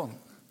they'll ever want.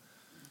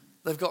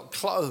 They've got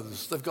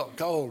clothes, they've got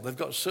gold, they've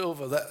got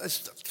silver.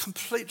 It's a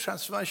complete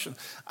transformation.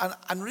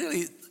 And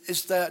really,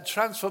 it's their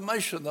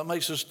transformation that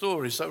makes the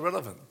story so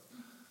relevant.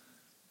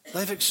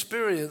 They've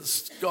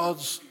experienced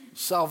God's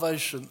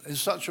salvation in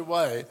such a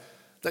way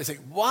they think,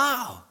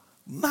 wow,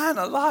 man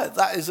alive,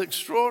 that is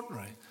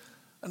extraordinary.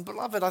 And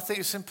beloved, I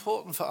think it's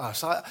important for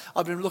us.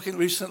 I've been looking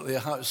recently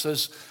at how it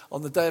says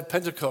on the day of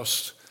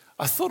Pentecost.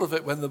 I thought of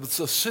it when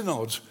the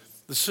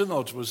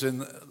synod was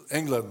in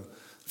England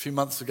a few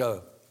months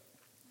ago.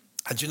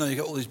 And you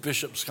get all these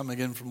bishops coming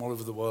in from all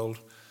over the world,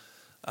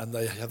 and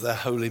they have their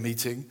holy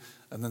meeting,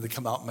 and then they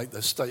come out and make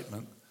their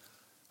statement.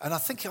 And I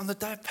think on the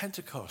day of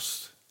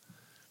Pentecost,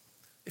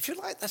 if you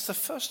like, that's the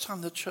first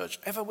time the church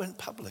ever went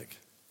public.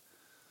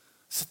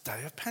 It's the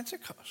day of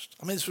Pentecost.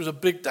 I mean, this was a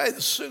big day.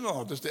 The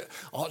synod, there's the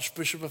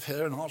archbishop of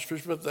here and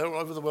archbishop of there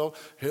all over the world.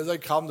 Here they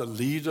come, the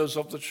leaders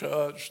of the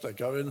church. They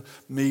go in,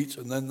 meet,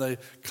 and then they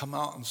come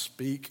out and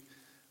speak.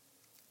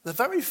 The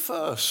very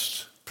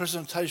first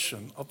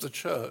presentation of the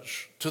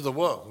church to the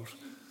world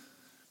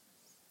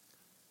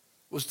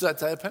was that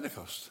day of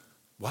Pentecost.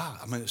 Wow,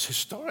 I mean, it's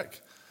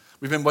historic.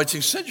 We've been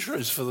waiting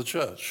centuries for the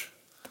church.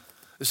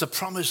 It's a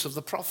promise of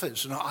the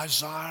prophets,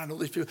 Isaiah and all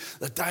these people.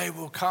 The day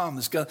will come.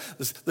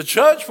 The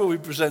church will be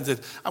presented.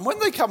 And when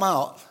they come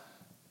out,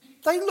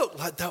 they look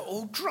like they're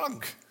all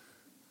drunk.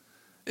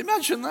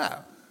 Imagine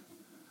that.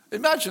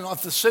 Imagine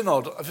after the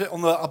synod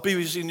on the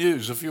BBC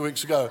News a few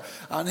weeks ago,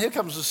 and here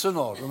comes the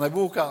synod, and they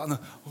walk out and,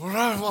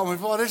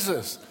 what is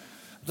this?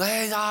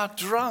 They are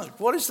drunk.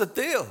 What is the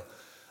deal?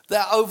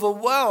 They're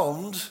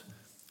overwhelmed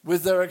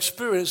with their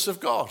experience of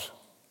God.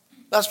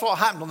 That's what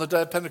happened on the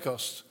day of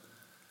Pentecost.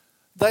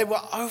 They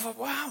were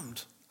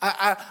overwhelmed.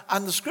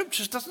 And the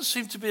scriptures doesn't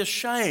seem to be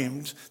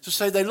ashamed to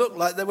say they looked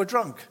like they were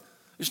drunk.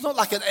 It's not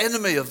like an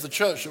enemy of the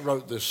church that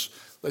wrote this.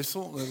 They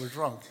thought they were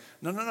drunk.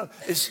 No.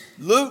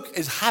 Luke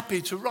is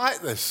happy to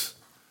write this.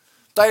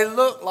 They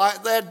look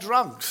like they're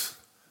drunks.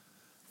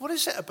 What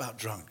is it about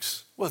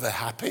drunks? Well, they're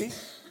happy.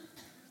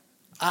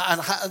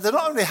 And they're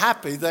not only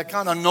happy, they're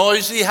kind of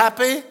noisy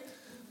happy.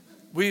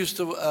 We used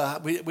to,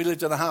 we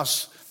lived in a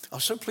house. I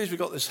was so pleased we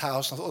got this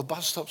house. I thought the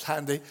bus stop's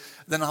handy.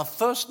 Then our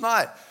first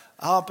night,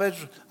 our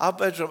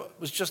bedroom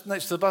was just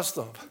next to the bus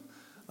stop.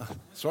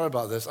 Sorry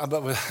about this,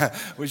 but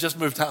we just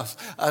moved house.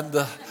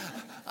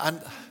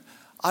 And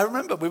I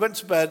remember we went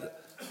to bed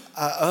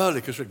early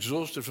because we're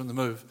exhausted from the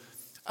move.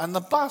 And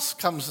the bus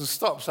comes and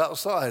stops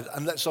outside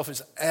and lets off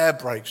its air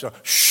brakes.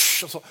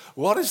 Shh! I thought,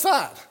 what is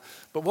that?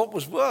 But what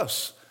was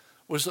worse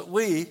was that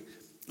we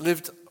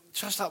lived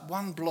just up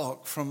one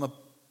block from a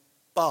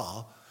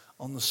bar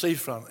on the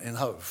seafront in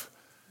Hove,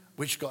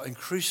 which got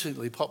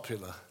increasingly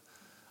popular.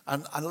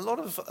 And a lot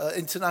of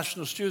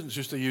international students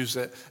used to use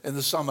it in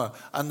the summer.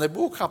 And they'd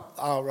walk up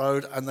our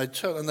road and they'd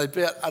turn and they'd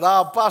be at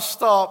our bus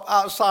stop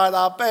outside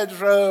our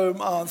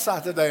bedroom on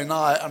Saturday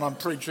night, and I'm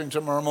preaching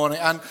tomorrow morning.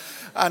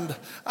 And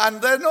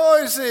they're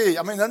noisy.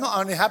 I mean, they're not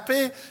only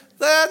happy,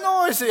 they're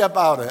noisy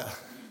about it.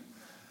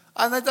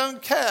 And they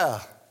don't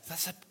care.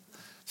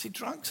 See,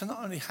 drunks are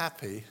not only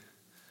happy,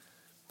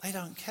 they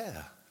don't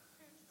care.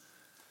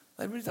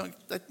 They really don't.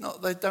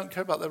 They don't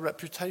care about their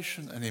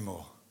reputation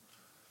anymore.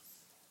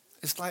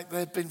 It's like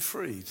they've been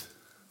freed.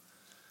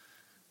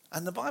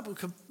 And the Bible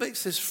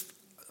makes this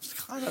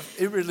kind of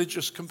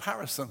irreligious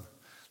comparison.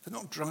 They're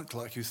not drunk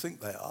like you think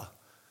they are.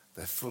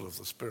 They're full of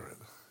the Spirit.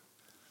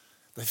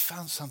 They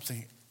found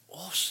something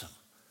awesome.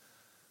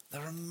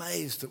 They're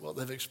amazed at what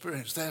they've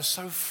experienced. They're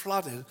so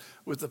flooded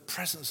with the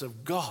presence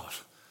of God.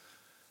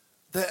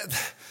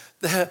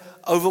 They're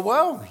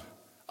overwhelmed.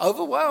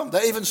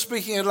 They're even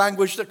speaking a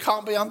language that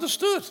can't be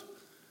understood,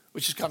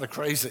 which is kind of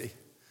crazy.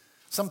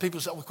 Some people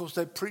say, of course,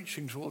 they're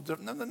preaching to all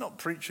different. No, they're not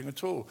preaching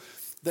at all.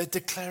 They're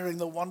declaring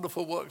the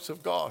wonderful works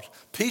of God.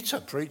 Peter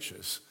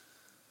preaches.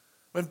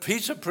 When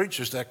Peter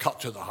preaches, they're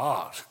cut to the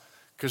heart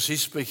because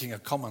he's speaking a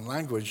common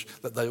language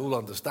that they all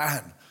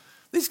understand.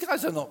 These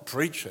guys are not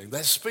preaching.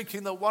 They're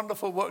speaking the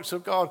wonderful works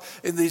of God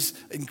in these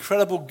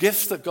incredible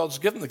gifts that God's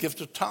given, the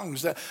gift of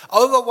tongues. They're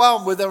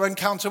overwhelmed with their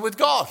encounter with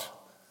God.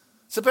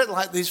 It's a bit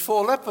like these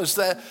 4 lepers.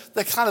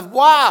 They're kind of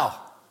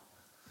wow.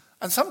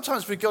 And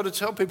sometimes we go to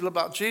tell people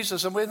about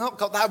Jesus and we've not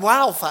got that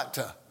wow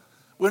factor.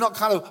 We're not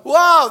kind of,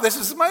 wow, this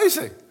is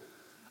amazing.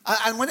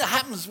 And when it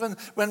happens,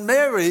 when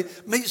Mary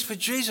meets with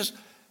Jesus,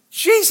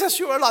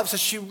 you're alive. So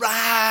she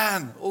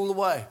ran all the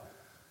way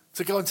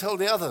to go and tell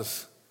the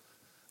others.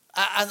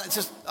 And it's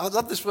just, I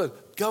love this word.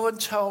 Go and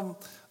tell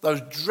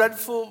those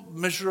dreadful,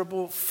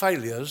 miserable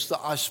failures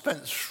that I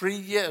spent 3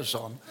 years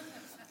on.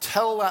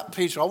 Tell that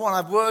Peter. I want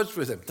to have words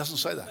with him. It doesn't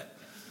say that.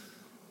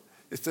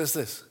 It says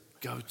this.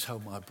 Go tell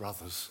my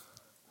brothers.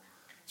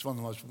 It's one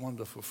of the most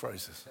wonderful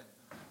phrases.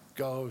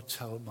 Go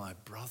tell my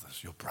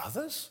brothers. Your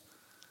brothers?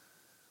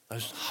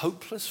 Those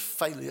hopeless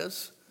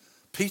failures.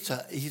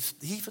 Peter, he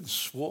even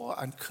swore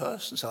and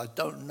cursed and said, I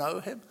don't know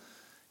him.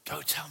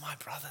 Go tell my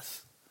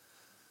brothers.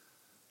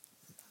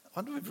 I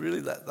wonder if we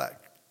really let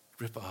that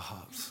grip our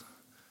hearts.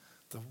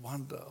 The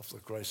wonder of the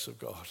grace of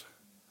God.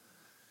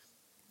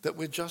 That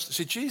we're just...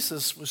 See,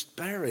 Jesus was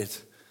buried.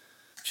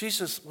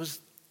 Jesus was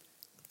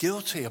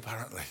guilty,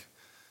 apparently.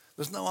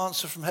 There's no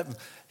answer from heaven.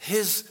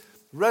 His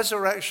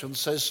resurrection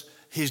says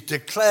he's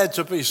declared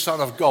to be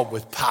Son of God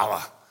with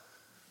power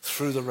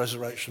through the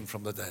resurrection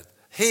from the dead.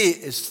 He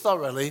is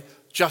thoroughly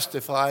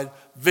justified,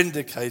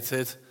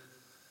 vindicated.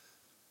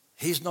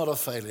 He's not a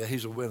failure,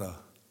 he's a winner.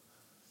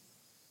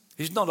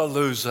 He's not a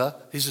loser,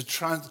 he's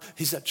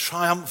a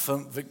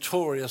triumphant,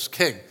 victorious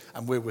king,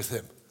 and we're with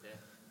him. Yeah.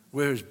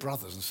 We're his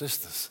brothers and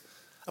sisters.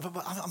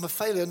 But I'm a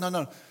failure.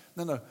 No.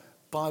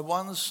 By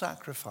one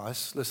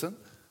sacrifice, listen,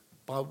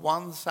 by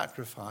one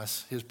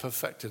sacrifice, he's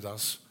perfected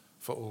us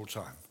for all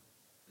time.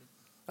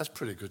 That's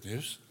pretty good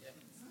news. Yeah.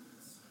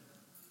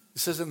 It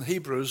says in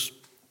Hebrews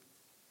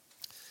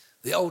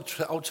The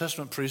Old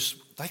Testament priests,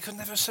 they could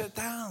never sit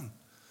down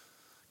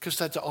because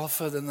they had to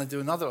offer, then they do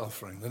another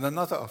offering, then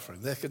another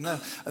offering. They could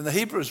never, and the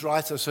Hebrews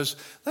writer says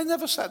they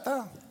never sat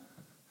down.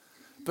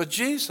 But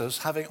Jesus,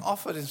 having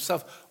offered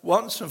himself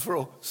once and for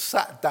all,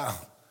 sat down,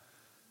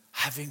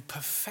 having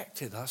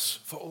perfected us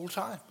for all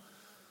time.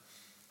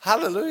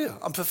 Hallelujah.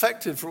 I'm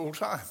perfected for all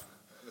time.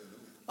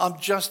 I'm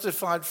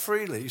justified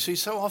freely. You see,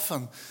 so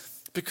often,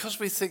 because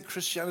we think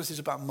Christianity is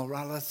about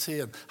morality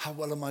and how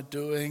well am I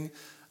doing,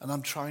 and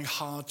I'm trying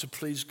hard to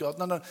please God.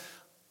 No.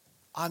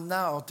 I'm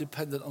now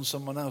dependent on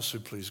someone else who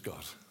please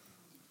God.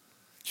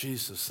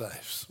 Jesus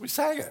saves. We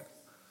sang it.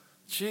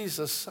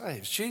 Jesus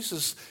saves.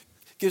 Jesus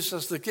gives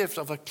us the gift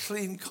of a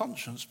clean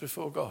conscience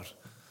before God.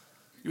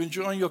 You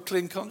enjoying your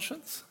clean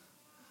conscience?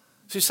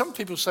 See, some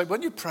people say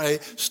when you pray,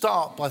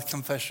 start by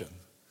confession.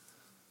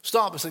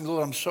 Start by saying,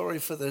 Lord, I'm sorry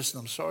for this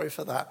and I'm sorry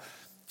for that.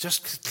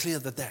 Just clear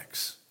the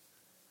decks.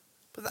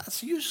 But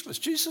that's useless.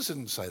 Jesus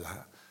didn't say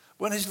that.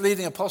 When his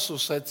leading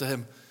apostles said to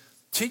him,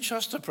 teach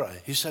us to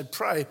pray, he said,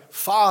 pray,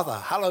 Father,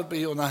 hallowed be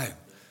your name.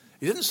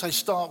 He didn't say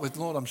start with,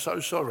 Lord, I'm so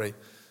sorry.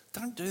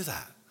 Don't do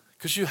that.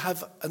 Because you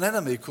have an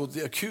enemy called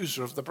the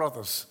accuser of the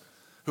brothers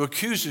who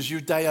accuses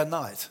you day and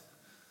night.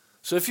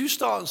 So if you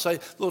start and say,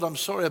 Lord, I'm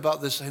sorry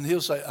about this, and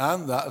he'll say,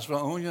 and that as well.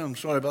 Oh, yeah, I'm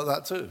sorry about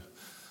that too.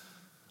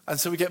 And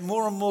so we get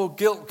more and more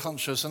guilt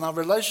conscious, and our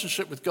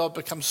relationship with God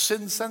becomes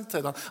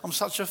sin-centered. I'm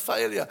such a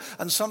failure.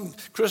 And some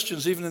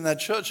Christians, even in their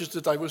churches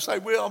today, will say,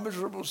 we are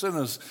miserable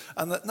sinners.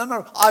 And that,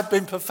 no, I've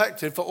been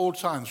perfected for all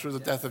time through the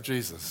death of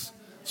Jesus.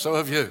 So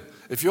have you.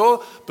 If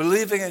you're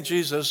believing in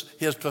Jesus,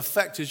 he has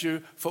perfected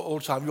you for all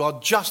time. You are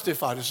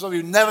justified. It's as though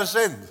you never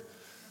sinned.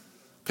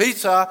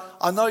 Peter,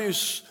 I know you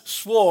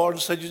swore and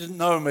said you didn't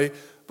know me,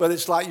 but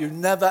it's like you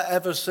never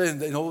ever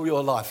sinned in all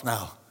your life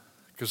now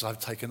because I've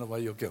taken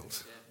away your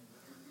guilt.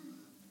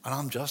 And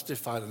I'm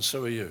justified, and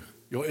so are you.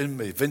 You're in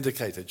me,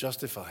 vindicated,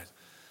 justified.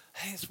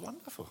 Hey, it's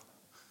wonderful.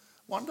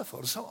 Wonderful.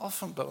 And so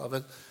often,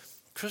 beloved,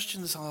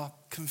 Christians are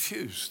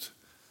confused.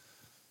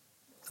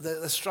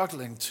 They're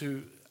struggling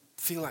to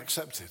feel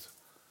accepted.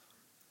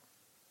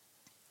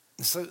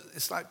 And so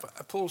it's like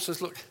Paul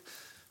says, look,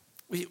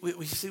 we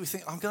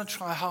think, I'm going to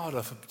try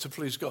harder to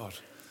please God.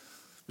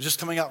 We're just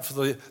coming up for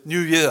the new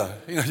year.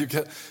 You know,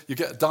 you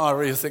get a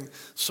diary, you think,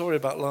 sorry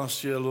about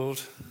last year,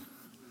 Lord.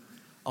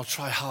 I'll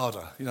try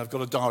harder. You know, I've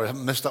got a diary. I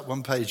haven't messed up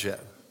one page yet.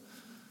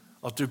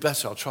 I'll do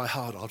better. I'll try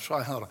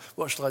harder.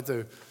 What shall I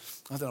do?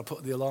 I don't know, I'll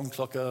put the alarm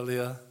clock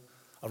earlier.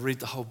 I'll read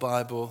the whole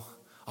Bible.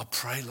 I'll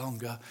pray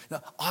longer. You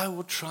know, I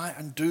will try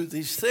and do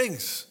these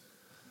things.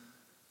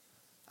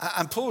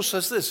 And Paul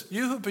says this,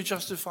 you who be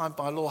justified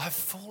by law have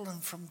fallen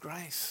from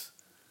grace.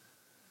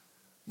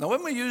 Now,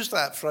 when we use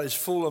that phrase,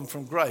 fallen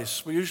from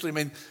grace, we usually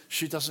mean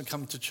she doesn't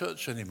come to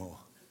church anymore.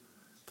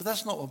 But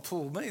that's not what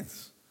Paul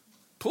means.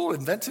 Paul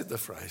invented the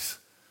phrase.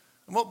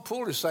 And what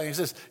Paul is saying is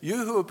this, you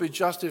who have been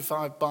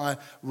justified by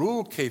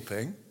rule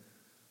keeping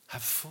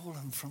have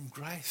fallen from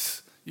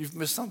grace. You've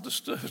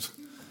misunderstood.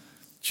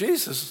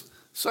 Jesus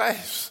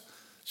saves.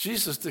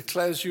 Jesus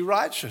declares you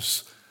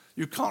righteous.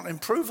 You can't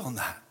improve on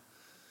that.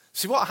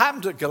 See, what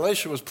happened at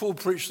Galatia was Paul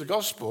preached the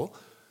gospel,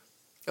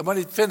 and when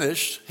he'd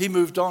finished, he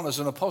moved on as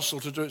an apostle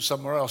to do it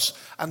somewhere else,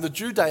 and the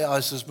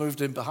Judaizers moved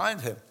in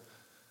behind him.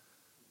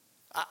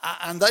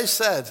 And they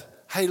said,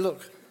 hey,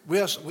 look,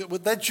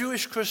 they're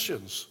Jewish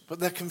Christians, but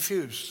they're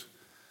confused.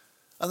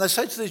 And they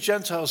say to these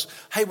Gentiles,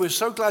 hey, we're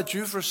so glad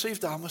you've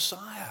received our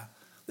Messiah.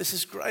 This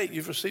is great,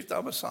 you've received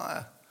our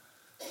Messiah.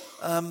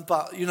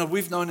 But, you know,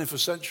 we've known him for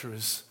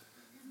centuries.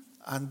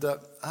 And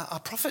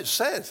our prophet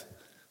said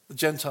the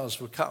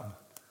Gentiles would come.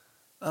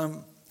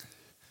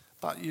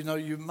 But, you know,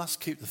 you must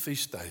keep the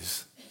feast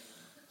days.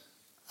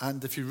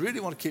 And if you really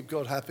want to keep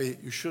God happy,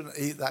 you shouldn't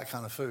eat that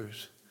kind of food.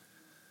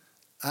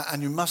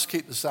 And you must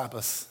keep the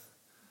Sabbath.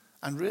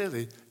 And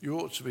really, you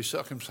ought to be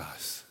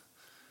circumcised.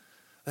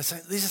 They're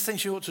saying, these are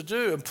things you ought to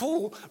do. And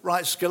Paul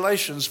writes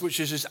Galatians, which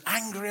is his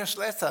angriest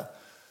letter.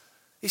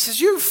 He says,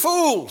 you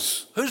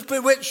fools, who's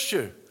bewitched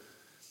you?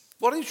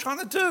 What are you trying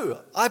to do?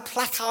 I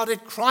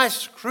placarded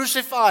Christ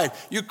crucified.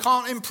 You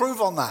can't improve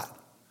on that.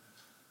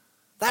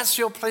 That's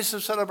your place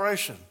of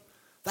celebration.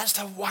 That's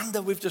the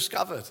wonder we've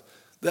discovered,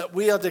 that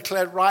we are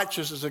declared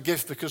righteous as a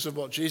gift because of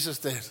what Jesus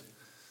did.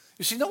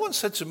 You see, no one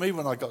said to me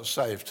when I got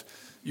saved,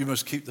 you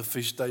must keep the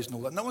feast days and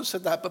all that. No one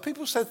said that, but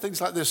people said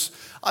things like this.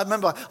 I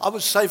remember I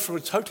was saved from a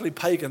totally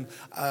pagan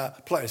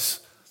place,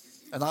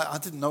 and I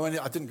didn't know any.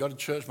 I didn't go to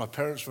church. My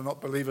parents were not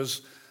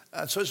believers,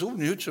 and so it's all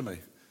new to me.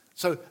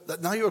 So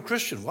now you're a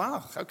Christian.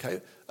 Wow,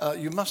 okay.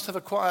 You must have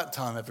a quiet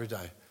time every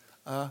day.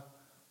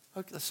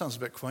 Okay, that sounds a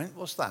bit quaint.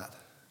 What's that?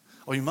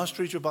 Or you must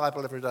read your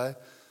Bible every day.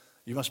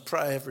 You must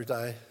pray every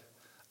day.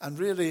 And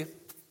really,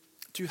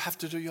 do you have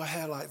to do your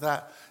hair like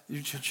that?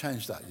 You should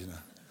change that, you know.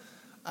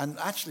 And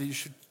actually, you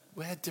should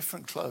wear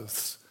different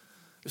clothes.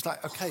 It's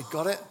like, okay,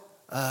 got it.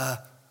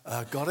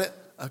 Got it.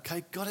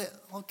 Okay, got it.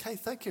 Okay,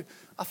 thank you.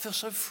 I feel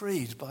so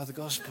freed by the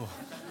gospel.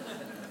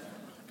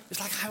 It's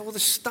like all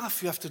this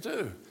stuff you have to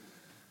do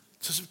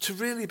to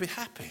really be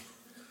happy.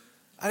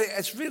 And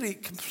it's really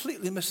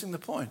completely missing the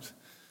point.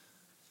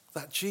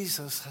 that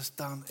Jesus has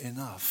done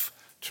enough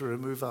to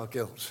remove our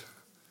guilt.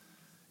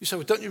 You say,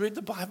 well, don't you read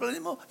the Bible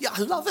anymore? Yeah,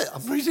 I love it.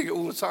 I'm reading it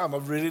all the time. I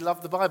really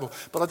love the Bible.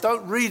 But I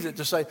don't read it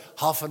to say,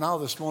 half an hour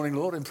this morning,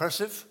 Lord,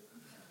 impressive.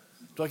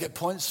 Do I get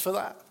points for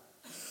that?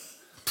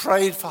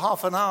 Prayed for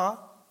half an hour,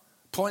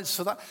 points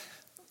for that.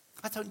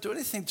 I don't do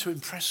anything to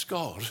impress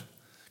God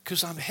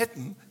because I'm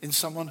hidden in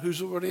someone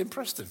who's already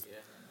impressed him. Yeah.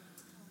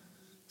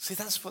 See,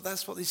 that's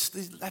what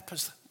these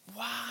lepers,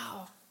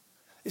 wow,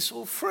 it's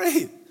all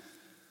free.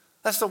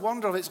 That's the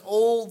wonder of it. It's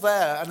all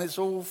there and it's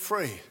all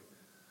free.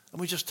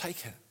 And we just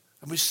take it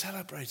and we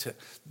celebrate it.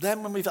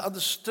 Then when we've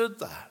understood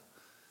that,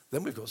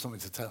 then we've got something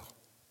to tell.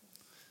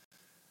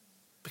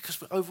 Because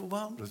we're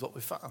overwhelmed with what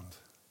we found.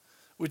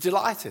 We're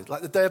delighted.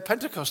 Like the day of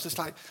Pentecost, it's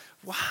like,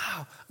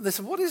 wow. And they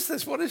said, what is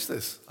this? What is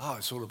this? Oh,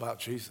 it's all about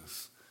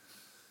Jesus.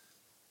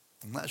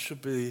 And that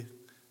should be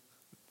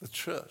the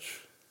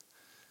church.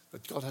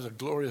 That God has a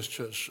glorious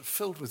church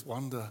filled with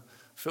wonder,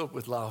 filled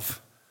with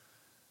love.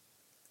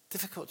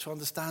 Difficult to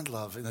understand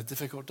love in a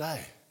difficult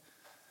day.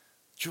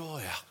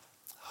 Joy,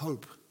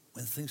 hope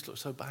when things look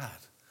so bad.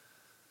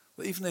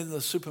 But even in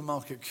the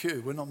supermarket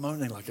queue, we're not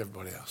moaning like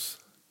everybody else.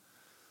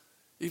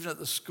 Even at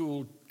the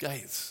school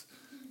gates,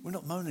 we're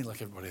not moaning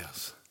like everybody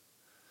else.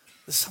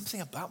 There's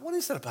something about, what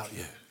is that about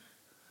you?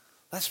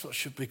 That's what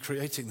should be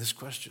creating this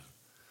question.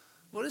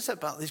 What is it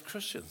about these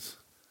Christians?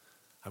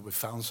 And we've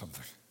found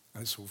something,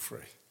 and it's all free.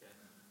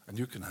 And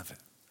you can have it.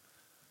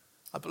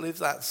 I believe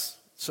that's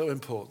so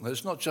important.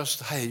 It's not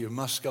just, hey, you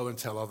must go and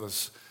tell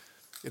others.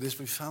 It is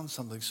we found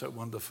something so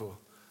wonderful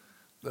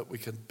that we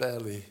can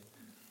barely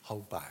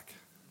hold back.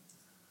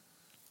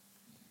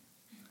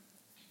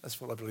 That's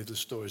what I believe the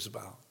story is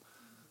about.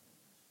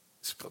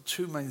 It's got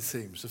two main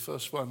themes. The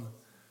first one,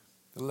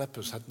 the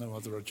lepers had no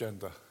other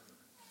agenda,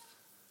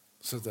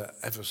 so they're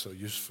ever so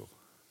useful.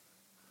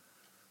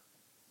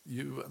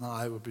 You and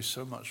I would be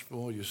so much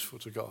more useful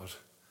to God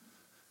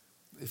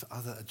if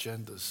other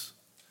agendas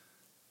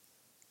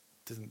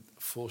didn't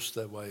force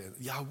their way in.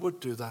 Yeah, I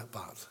would do that,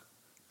 but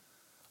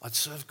I'd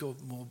serve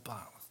God more,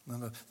 but.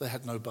 No, they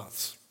had no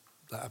buts.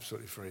 They're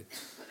absolutely free.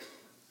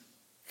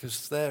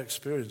 Because their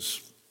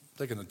experience,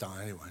 they're going to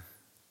die anyway.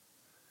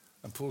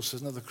 And Paul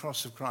says, no, the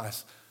cross of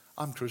Christ,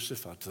 I'm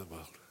crucified to the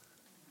world.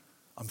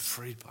 I'm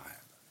freed by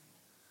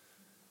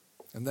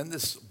it. And then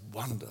this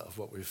wonder of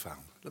what we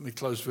found. Let me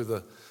close with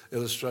an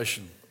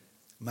illustration.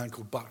 A man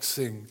called Bak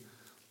Singh,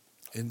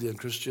 Indian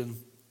Christian,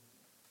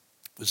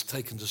 was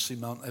taken to see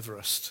Mount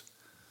Everest.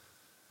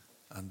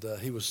 And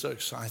he was so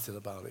excited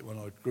about it when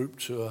I group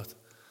toured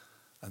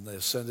and they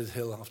ascended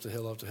hill after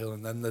hill after hill.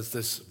 And then there's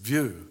this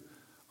view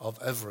of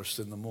Everest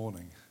in the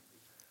morning.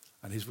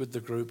 And he's with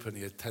the group and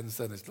he attends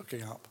then, he's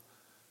looking up.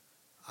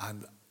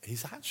 And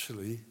he's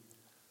actually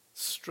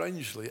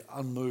strangely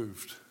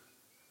unmoved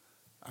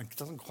and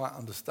doesn't quite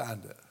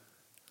understand it.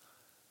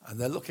 And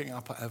they're looking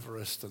up at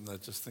Everest and they're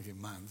just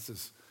thinking, man, this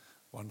is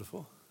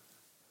wonderful.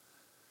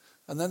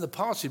 And then the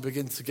party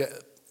begins to get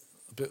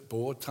a bit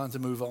bored, time to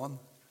move on.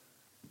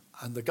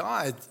 And the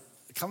guide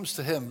comes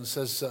to him and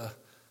says,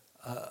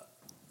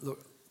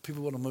 look,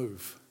 people want to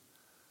move.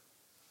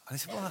 And he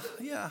said, well,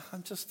 yeah,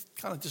 I'm just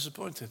kind of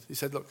disappointed. He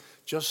said, look,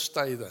 just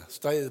stay there.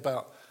 Stay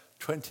about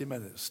 20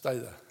 minutes. Stay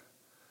there.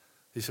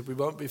 He said, we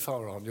won't be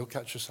far on. You'll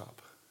catch us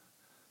up.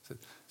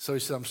 So he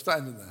said, I'm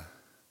standing there.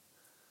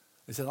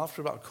 He said,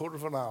 after about a quarter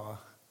of an hour,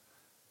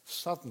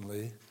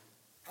 suddenly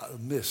a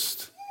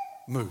mist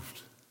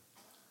moved.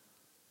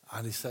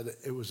 And he said,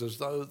 it was as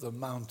though the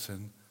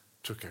mountain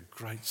took a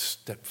great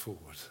step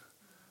forward.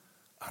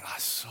 And I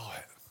saw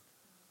it.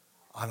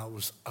 And I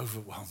was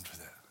overwhelmed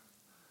with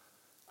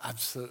it.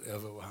 Absolutely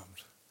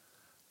overwhelmed.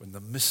 When the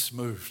mist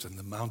moved and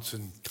the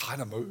mountain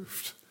kind of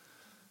moved,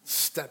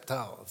 stepped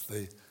out of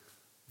the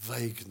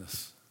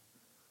vagueness.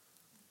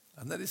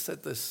 And then he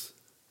said this,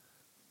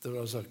 there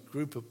was a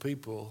group of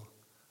people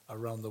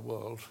around the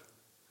world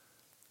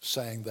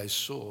saying they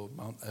saw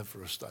Mount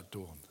Everest at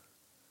dawn.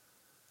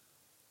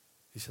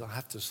 He said, I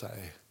have to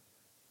say,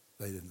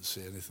 they didn't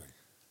see anything.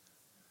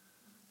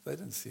 They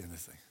didn't see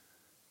anything.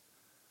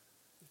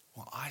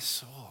 What I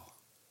saw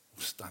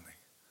was stunning.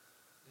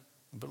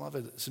 And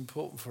beloved, it's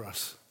important for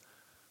us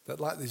that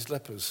like these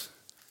lepers,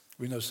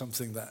 we know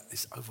something that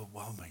is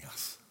overwhelming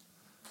us,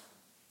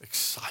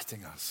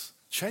 exciting us,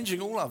 changing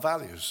all our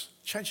values,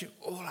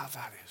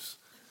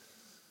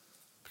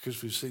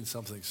 because we've seen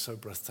something so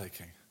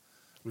breathtaking.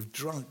 We've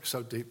drunk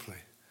so deeply.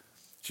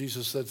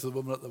 Jesus said to the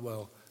woman at the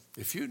well,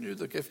 if you knew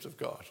the gift of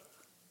God,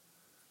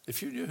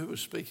 if you knew who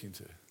was speaking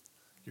to,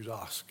 you'd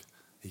ask,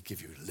 he'd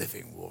give you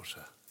living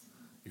water.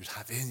 You'd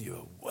have in you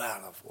a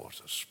well of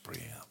water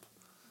springing up.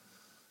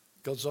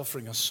 God's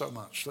offering us so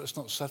much. Let's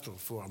not settle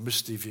for a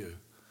misty view.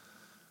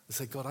 Let's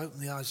say, God, open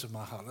the eyes of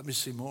my heart. Let me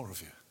see more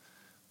of you.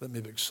 Let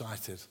me be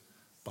excited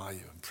by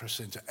you and press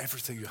into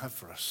everything you have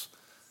for us.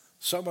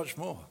 So much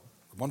more.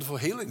 The wonderful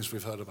healings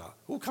we've heard about.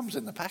 All comes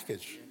in the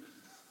package.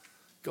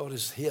 God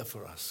is here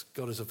for us.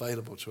 God is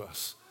available to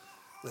us.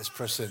 Let's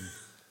press in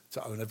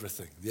to own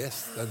everything.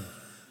 Yes, then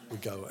we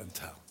go and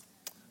tell.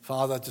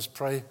 Father, I just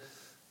pray,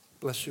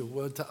 bless your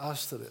word to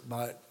us, that it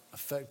might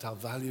affect our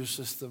value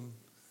system,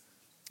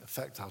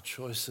 affect our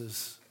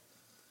choices.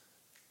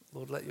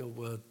 Lord, let your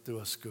word do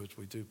us good,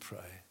 we do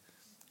pray.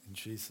 In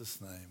Jesus'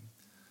 name,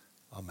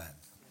 amen.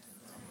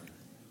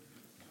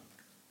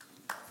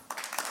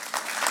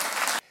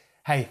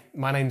 Hey,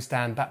 my name's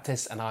Dan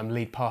Baptist and I'm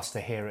lead pastor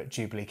here at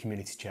Jubilee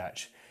Community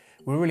Church.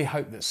 We really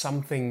hope that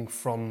something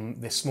from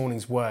this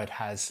morning's word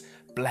has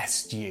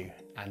blessed you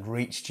and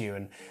reached you.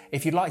 And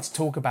if you'd like to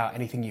talk about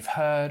anything you've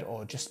heard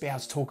or just be able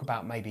to talk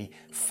about maybe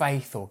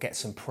faith or get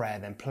some prayer,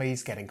 then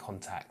please get in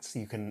contact.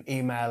 You can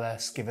email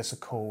us, give us a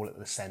call at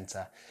the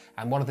centre,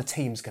 and one of the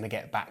team's going to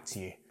get back to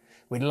you.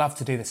 We'd love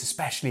to do this,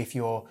 especially if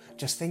you're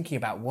just thinking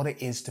about what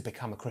it is to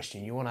become a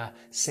Christian. You want to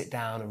sit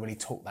down and really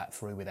talk that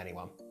through with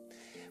anyone.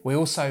 We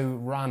also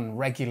run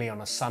regularly on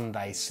a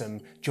Sunday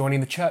some Joining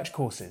the Church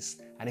courses.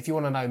 And if you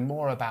want to know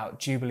more about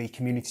Jubilee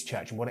Community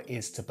Church and what it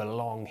is to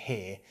belong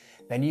here,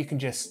 then you can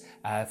just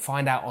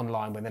find out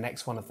online when the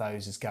next one of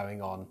those is going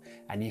on,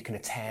 and you can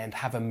attend,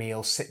 have a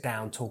meal, sit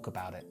down, talk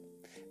about it.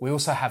 We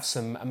also have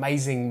some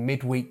amazing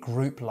midweek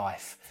group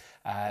life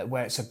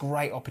where it's a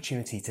great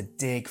opportunity to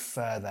dig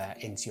further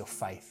into your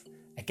faith.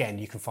 Again,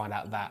 you can find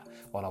out that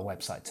on our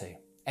website too.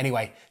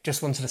 Anyway,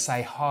 just wanted to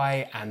say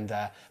hi and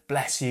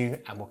bless you,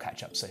 and we'll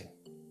catch up soon.